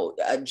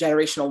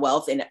 generational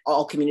wealth in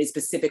all communities,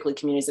 specifically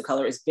communities of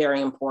color, is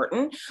very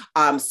important.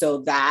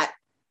 So that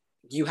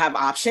you have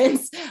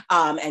options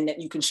and that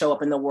you can show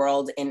up in the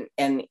world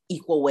in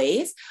equal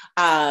ways.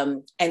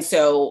 And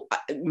so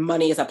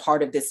money is a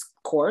part of this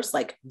course,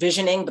 like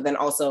visioning, but then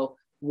also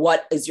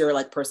what is your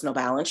like personal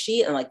balance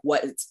sheet and like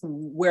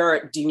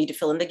where do you need to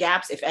fill in the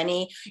gaps, if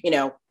any,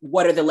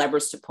 what are the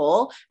levers to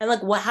pull, and like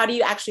how do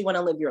you actually want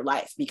to live your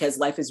life? Because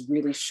life is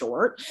really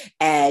short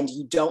and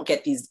you don't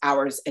get these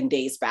hours and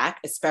days back,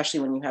 especially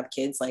when you have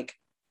kids. Like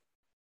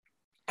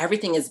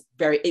everything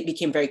it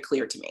became very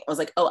clear to me. I was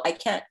like, oh, I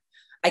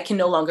can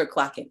no longer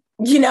clock in,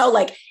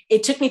 like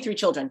it took me 3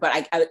 children, but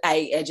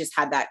I just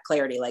had that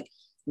clarity. Like,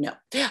 no,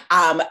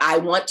 I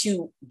want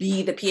to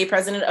be the PA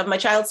president of my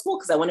child's school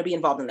because I want to be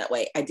involved in that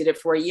way. I did it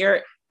for a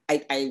year.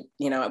 I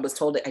was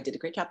told I did a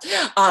great job,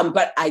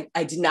 but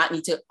I did not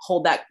need to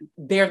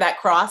bear that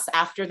cross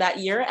after that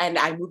year. And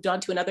I moved on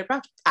to another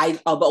project.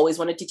 I've always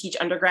wanted to teach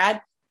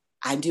undergrad.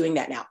 I'm doing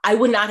that now. I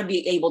would not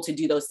be able to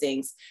do those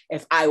things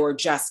if I were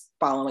just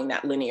following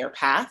that linear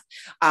path.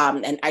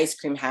 And ice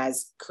cream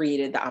has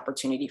created the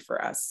opportunity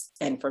for us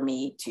and for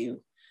me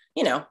to,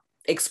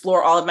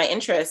 explore all of my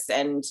interests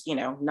and,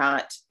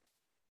 not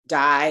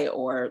die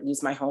or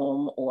lose my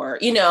home or,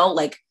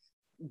 like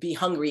be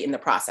hungry in the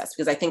process.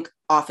 Because I think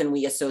often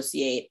we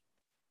associate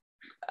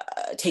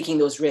taking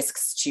those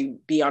risks to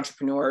be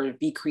entrepreneur,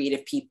 be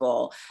creative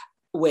people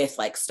with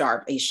like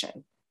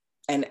starvation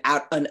and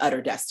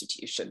utter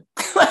destitution.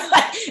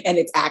 And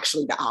it's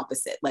actually the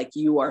opposite. Like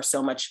you are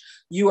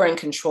in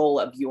control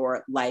of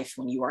your life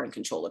when you are in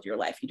control of your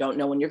life. You don't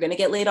know when you're going to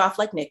get laid off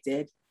like Nick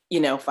did,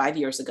 5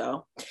 years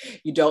ago.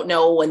 You don't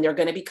know when there are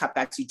going to be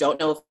cutbacks. You don't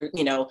know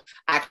if,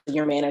 actually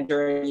your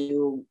manager and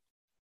you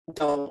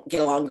don't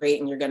get along great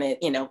and you're going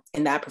to,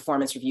 in that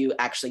performance review,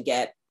 actually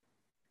get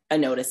a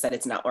notice that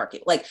it's not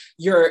working. Like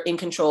you're in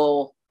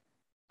control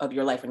of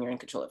your life when you're in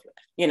control of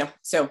your life,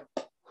 So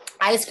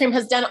ice cream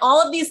has done all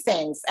of these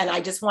things. And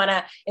I just want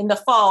to, in the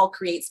fall,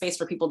 create space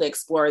for people to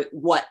explore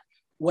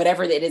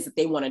whatever it is that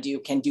they want to do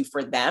can do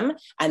for them.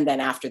 And then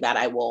after that,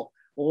 I will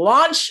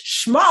launch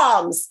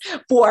Schmoms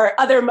for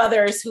other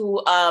mothers who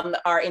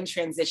are in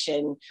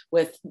transition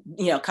with,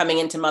 coming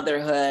into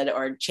motherhood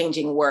or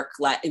changing work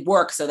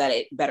so that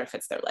it better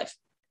fits their life.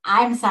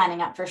 I'm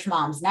signing up for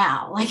Schmoms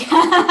now. Like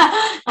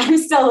I'm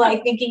still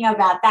like thinking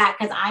about that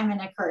because I'm in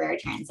a career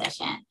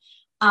transition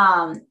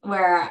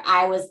where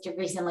I was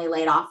recently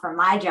laid off from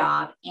my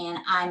job. And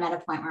I'm at a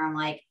point where I'm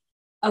like,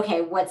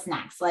 okay, what's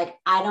next? Like,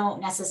 I don't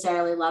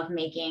necessarily love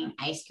making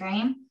ice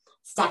cream.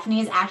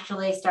 Stephanie is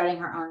actually starting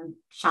her own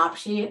shop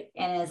shoot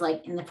and is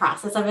like in the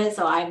process of it.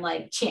 So I'm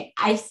like,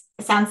 it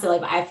sounds silly,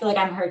 but I feel like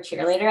I'm her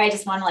cheerleader. I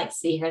just want to like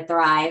see her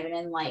thrive and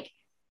then like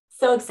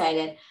so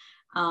excited.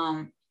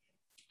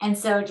 And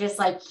so just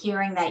like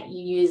hearing that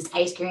you used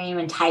ice cream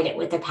and tied it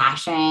with a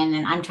passion,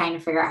 and I'm trying to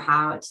figure out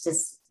how, it's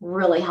just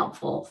really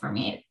helpful for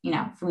me, you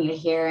know, for me to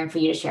hear and for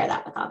you to share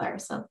that with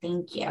others. So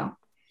thank you.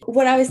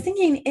 What I was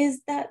thinking is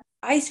that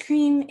ice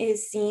cream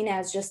is seen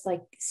as just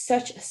like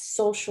such a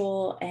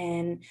social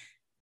and,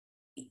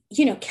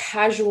 you know,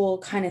 casual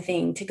kind of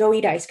thing to go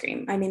eat ice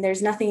cream. I mean,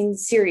 there's nothing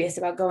serious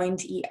about going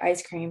to eat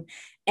ice cream.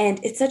 And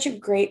it's such a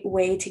great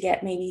way to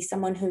get maybe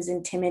someone who's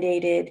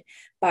intimidated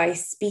by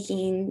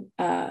speaking,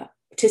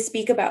 to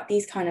speak about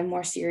these kind of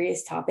more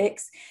serious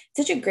topics.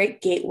 Such a great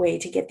gateway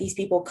to get these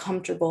people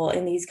comfortable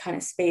in these kind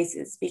of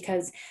spaces.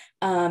 Because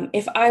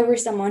if I were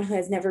someone who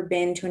has never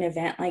been to an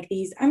event like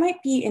these, I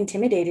might be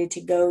intimidated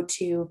to go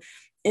to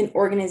an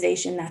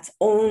organization that's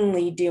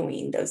only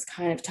doing those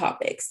kind of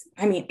topics.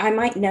 I mean, I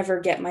might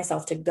never get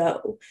myself to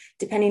go,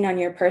 depending on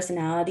your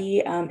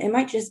personality. It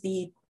might just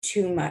be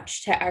too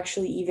much to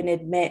actually even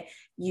admit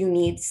you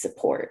need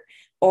support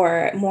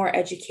or more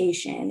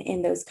education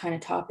in those kind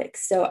of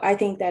topics. So I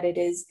think that it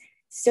is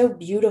so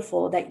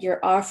beautiful that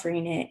you're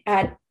offering it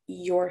at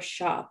your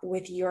shop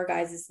with your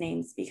guys'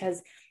 names,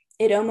 because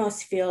it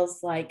almost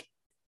feels like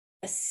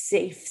a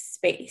safe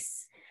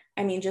space.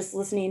 I mean, just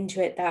listening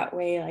to it that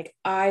way, like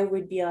I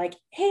would be like,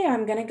 hey,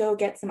 I'm going to go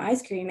get some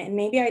ice cream. And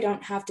maybe I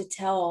don't have to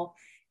tell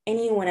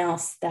anyone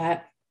else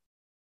that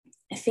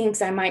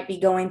thinks I might be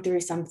going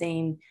through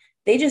something.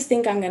 They just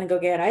think I'm going to go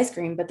get ice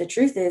cream. But the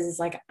truth is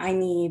like, I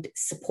need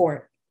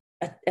support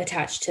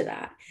attached to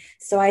that.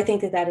 So I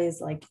think that that is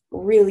like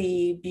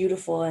really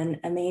beautiful and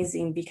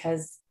amazing,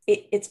 because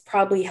it's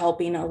probably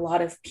helping a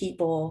lot of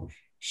people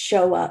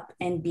show up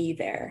and be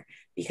there,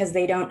 because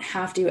they don't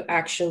have to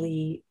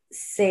actually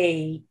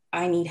say,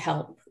 I need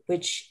help,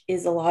 which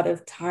is a lot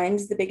of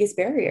times the biggest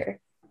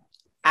barrier.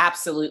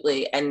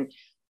 Absolutely. And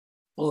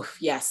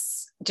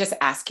yes, just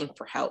asking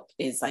for help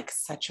is like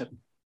such a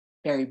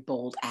very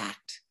bold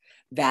act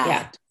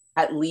that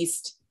at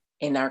least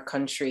in our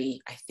country,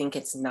 I think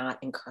it's not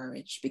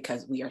encouraged,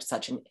 because we have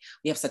such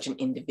an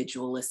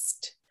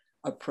individualist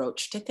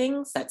approach to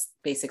things that's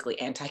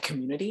basically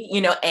anti-community, you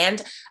know,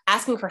 and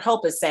asking for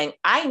help is saying,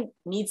 I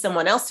need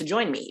someone else to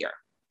join me here,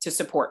 to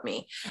support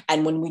me.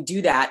 And when we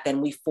do that,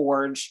 then we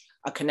forge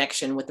a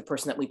connection with the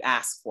person that we've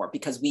asked for,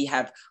 because we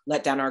have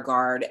let down our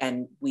guard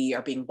and we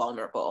are being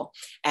vulnerable.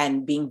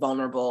 And being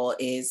vulnerable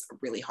is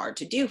really hard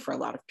to do for a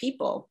lot of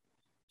people.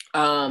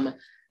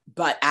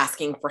 But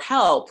asking for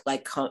help,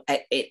 like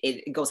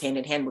it goes hand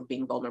in hand with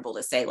being vulnerable,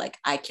 to say like,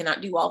 I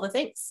cannot do all the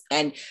things.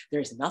 And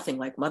there's nothing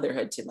like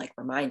motherhood to like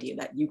remind you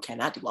that you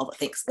cannot do all the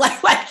things. Like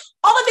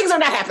all the things are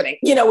not happening,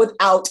 you know,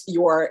 without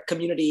your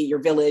community, your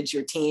village,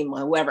 your team,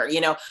 whoever,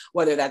 you know,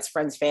 whether that's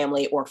friends,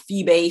 family, or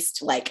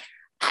fee-based, like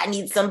I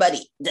need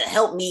somebody to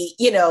help me,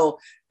 you know,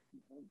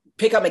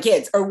 pick up my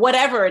kids or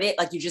whatever it is.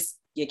 Like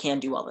you can't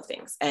do all the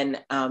things.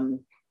 And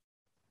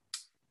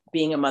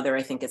being a mother,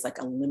 I think, is like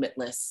a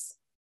limitless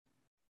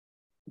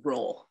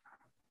role,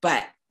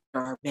 but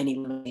there are many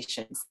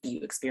limitations that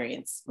you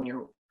experience when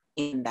you're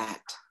in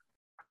that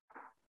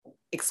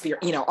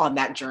experience, you know, on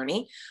that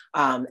journey.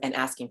 And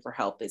asking for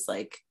help is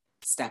like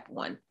step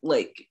one.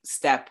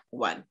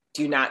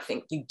 Do not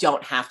think you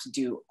don't have to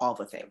do all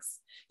the things.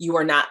 You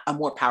are not a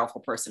more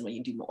powerful person when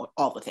you do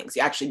all the things.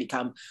 You actually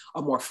become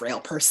a more frail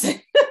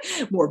person,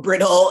 more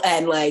brittle,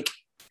 and like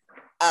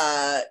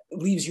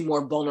leaves you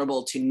more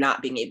vulnerable to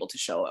not being able to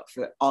show up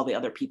for all the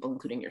other people,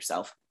 including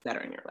yourself, that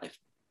are in your life.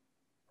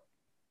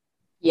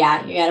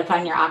 Yeah, you got to put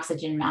on your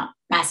oxygen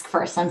mask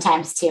first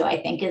sometimes too,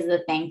 I think, is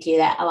the thing too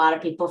that a lot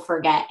of people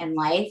forget in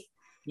life.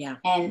 Yeah.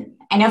 And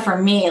I know for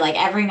me, like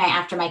every night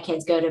after my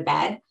kids go to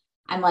bed,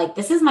 I'm like,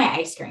 this is my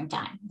ice cream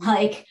time.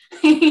 Like,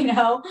 you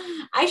know,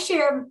 I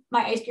share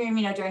my ice cream,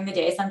 you know, during the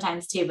day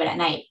sometimes too, but at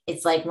night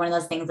it's like one of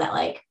those things that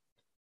like,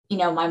 you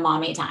know, my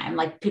mommy time,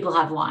 like people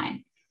have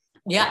wine.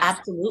 Yeah,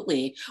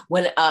 absolutely.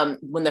 When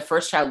the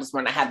first child was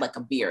born, I had like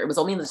a beer. It was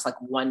only just like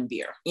one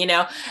beer, you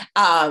know,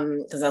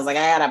 because I was like,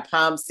 I gotta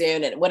pump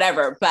soon and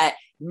whatever. But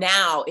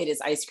now it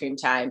is ice cream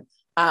time.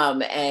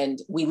 And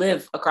we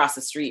live across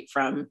the street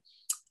from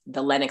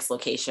the Lenox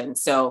location.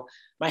 So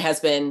my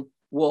husband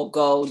will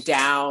go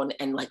down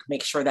and like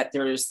make sure that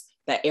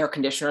that air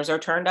conditioners are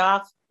turned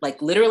off.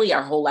 Like literally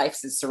our whole life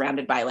is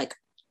surrounded by like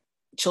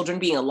children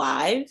being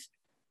alive.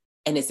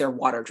 And is there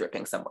water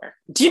dripping somewhere?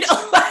 Do you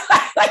know?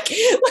 like,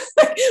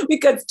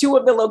 because two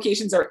of the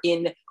locations are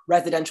in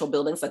residential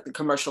buildings, like the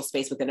commercial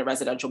space within a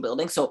residential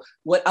building. So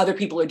what other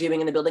people are doing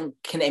in the building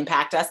can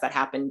impact us. That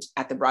happened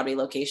at the Broadway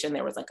location.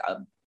 There was like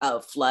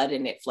a flood,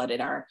 and it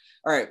flooded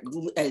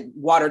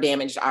water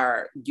damaged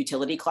our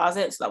utility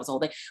closet. So that was the whole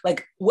thing.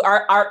 Like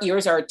our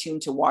ears are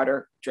attuned to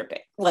water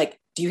dripping. Like,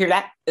 do you hear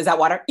that? Is that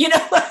water? You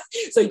know?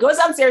 So he goes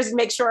downstairs and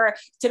make sure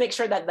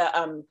that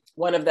the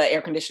one of the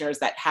air conditioners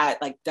that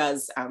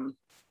does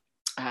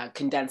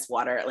condensed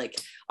water, like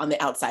on the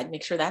outside,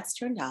 make sure that's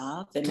turned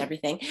off and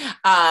everything.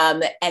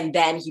 And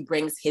then he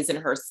brings his and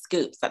her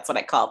scoops. That's what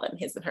I call them,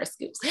 his and her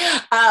scoops.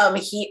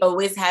 He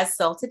always has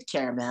salted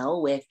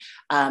caramel with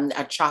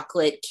a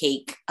chocolate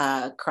cake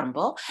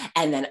crumble.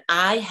 And then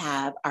I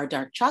have our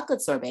dark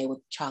chocolate sorbet with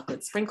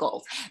chocolate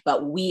sprinkles.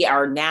 But we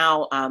are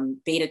now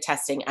beta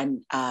testing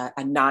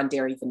a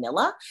non-dairy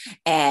vanilla.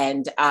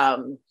 And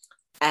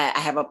I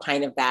have a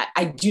pint of that.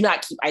 I do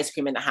not keep ice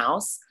cream in the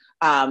house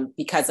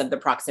because of the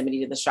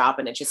proximity to the shop,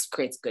 and it just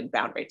creates good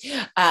boundary.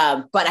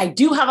 But I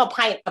do have a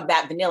pint of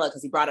that vanilla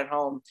because he brought it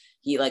home.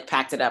 He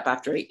packed it up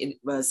after it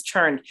was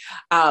churned.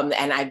 And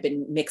I've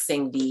been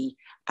mixing the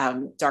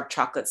dark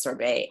chocolate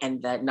sorbet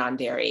and the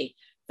non-dairy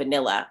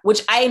vanilla,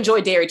 which I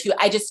enjoy dairy too.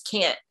 I just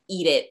can't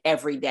eat it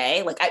every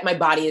day. My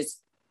body is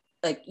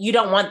you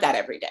don't want that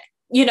every day.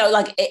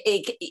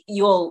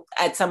 You'll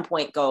at some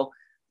point go,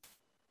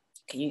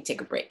 can you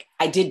take a break?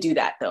 I did do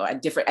that though.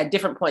 At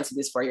different points of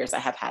these 4 years, I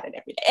have had it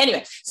every day.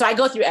 Anyway, so I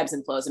go through ebbs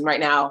and flows, and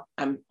right now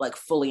I'm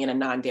fully in a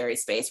non-dairy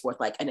space with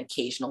an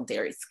occasional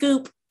dairy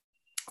scoop.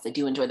 I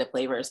do enjoy the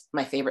flavors.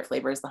 My favorite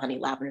flavor is the honey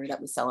lavender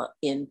that we sell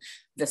in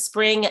the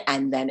spring.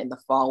 And then in the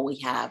fall, we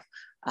have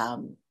a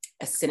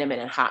cinnamon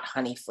and hot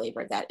honey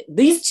flavor. That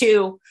these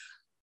two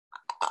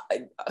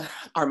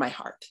are my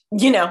heart,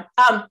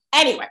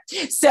 Anyway,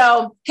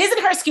 so his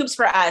and her scoops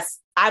for us.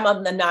 I'm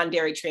on the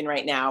non-dairy train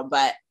right now,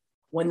 but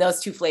when those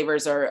two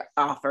flavors are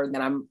offered,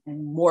 then I'm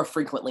more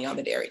frequently on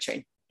the dairy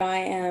train. I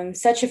am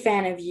such a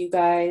fan of you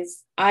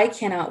guys. I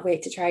cannot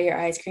wait to try your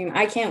ice cream.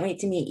 I can't wait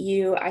to meet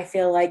you. I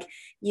feel like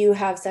you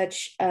have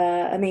such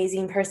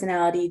amazing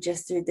personality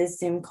just through this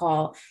Zoom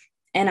call.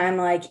 And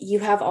I'm you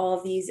have all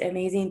of these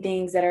amazing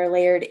things that are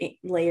layered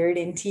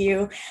into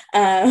you.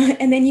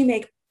 And then you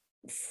make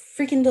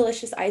freaking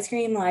delicious ice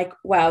cream.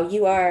 Wow,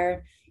 you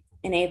are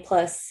an A+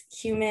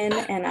 human.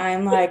 And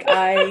I'm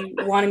I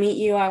want to meet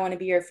you. I want to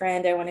be your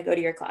friend. I want to go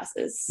to your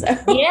classes. So.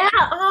 Yeah.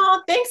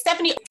 Oh, thanks,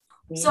 Stephanie.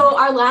 So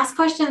our last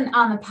question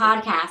on the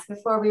podcast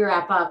before we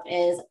wrap up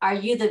is, are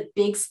you the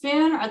big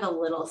spoon or the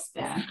little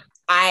spoon?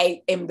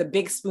 I am the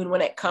big spoon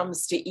when it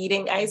comes to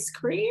eating ice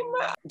cream.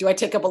 Do I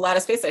take up a lot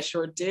of space? I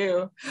sure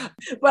do,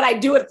 but I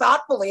do it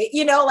thoughtfully,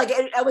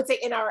 I would say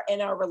in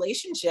our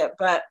relationship,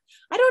 but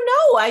I don't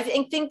know. I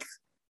think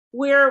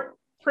we're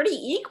pretty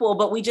equal,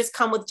 but we just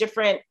come with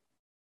different,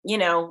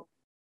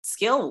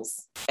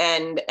 skills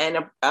and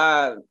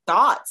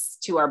thoughts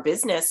to our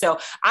business. So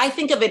I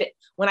think of it,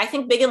 when I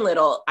think big and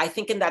little, I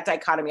think in that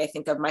dichotomy, I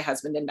think of my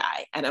husband and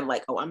I, and I'm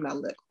oh, I'm not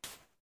little.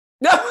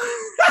 No.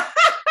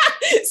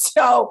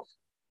 So,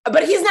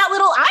 but he's not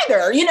little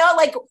either,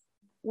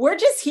 we're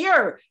just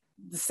here,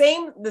 the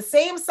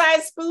same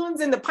size spoons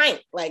in the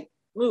pint,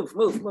 move.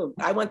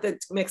 I want to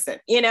mix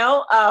it,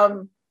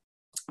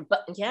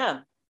 but yeah.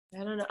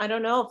 I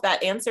don't know if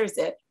that answers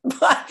it,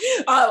 but,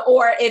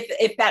 or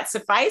if that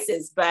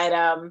suffices, but,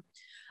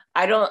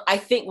 I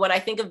think when I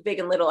think of big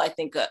and little, I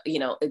think,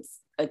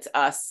 it's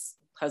us,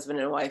 husband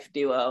and wife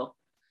duo,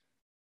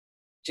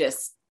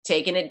 just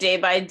taking it day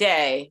by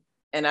day.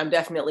 And I'm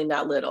definitely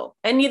not little,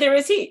 and neither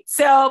is he.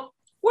 So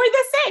we're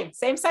the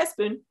same size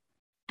spoon.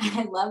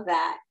 I love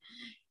that.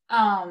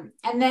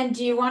 And then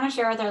do you want to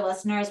share with our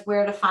listeners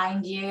where to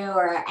find you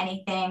or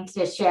anything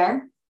to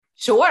share?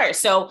 Sure.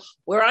 So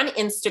we're on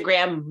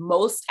Instagram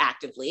most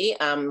actively.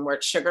 We're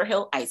at Sugar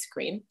Hill Ice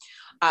Cream.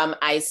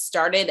 I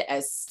started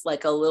as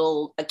a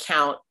little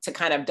account to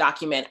kind of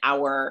document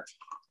our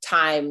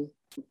time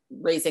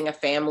raising a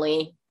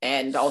family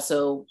and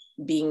also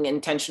being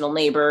intentional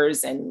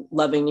neighbors and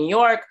loving New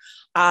York,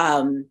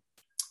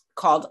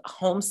 called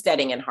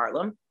Homesteading in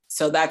Harlem.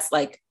 So that's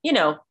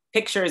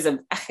pictures of,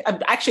 I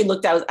actually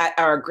looked at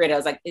our grid. I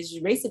was it's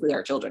basically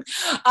our children.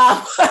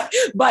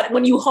 But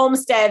when you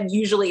homestead,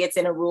 usually it's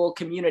in a rural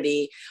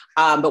community,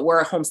 but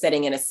we're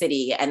homesteading in a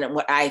city. And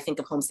when I think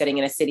of homesteading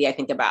in a city, I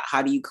think about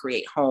how do you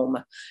create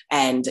home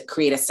and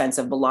create a sense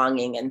of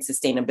belonging and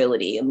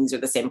sustainability. And these are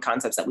the same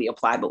concepts that we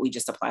apply, but we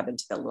just apply them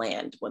to the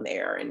land when they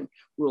are in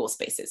rural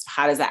spaces.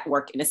 How does that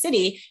work in a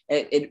city?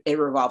 It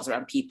revolves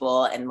around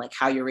people and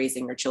how you're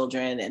raising your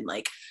children and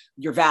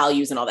your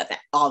values and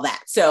all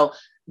that. So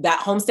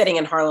that Homesteading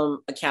in Harlem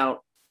account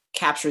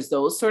captures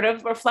those sort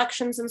of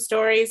reflections and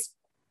stories.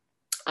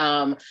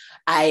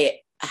 I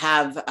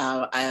have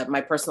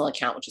my personal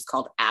account, which is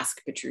called Ask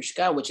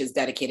Petrushka, which is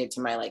dedicated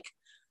to my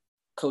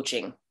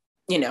coaching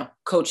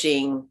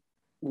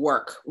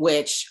work,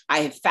 which I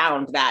have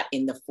found that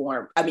in the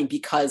form,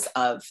 because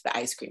of the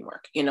ice cream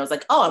work,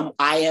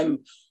 it's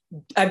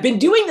I've been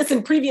doing this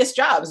in previous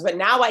jobs, but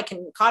now I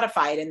can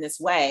codify it in this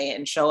way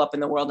and show up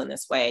in the world in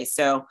this way.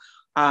 So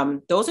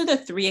those are the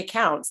 3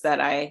 accounts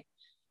that I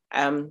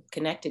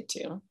connected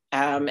to.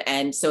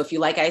 And so if you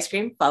like ice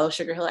cream, follow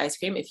Sugar Hill Ice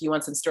Cream. If you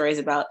want some stories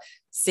about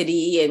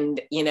city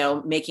and,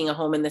 making a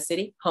home in the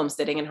city,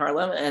 homesteading in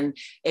Harlem. And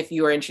if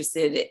you are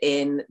interested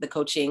in the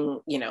coaching,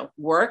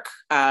 work,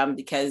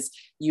 because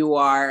you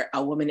are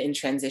a woman in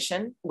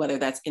transition, whether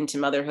that's into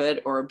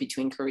motherhood or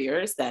between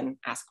careers, then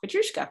ask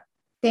Petrushka.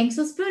 Thanks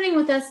for spooning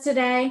with us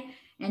today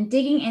and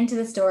digging into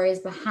the stories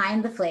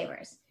behind the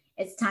flavors.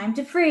 It's time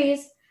to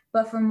freeze,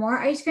 but for more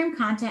ice cream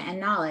content and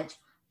knowledge,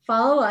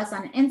 follow us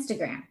on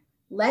Instagram,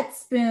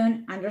 Let's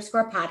Spoon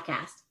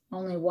 _podcast,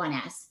 only one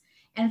S.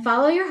 And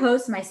follow your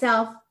hosts,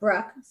 myself,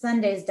 Brooke,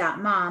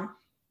 Sundays.mom,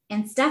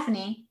 and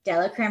Stephanie,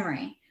 Della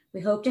Creamery.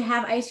 We hope to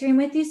have ice cream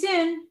with you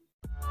soon.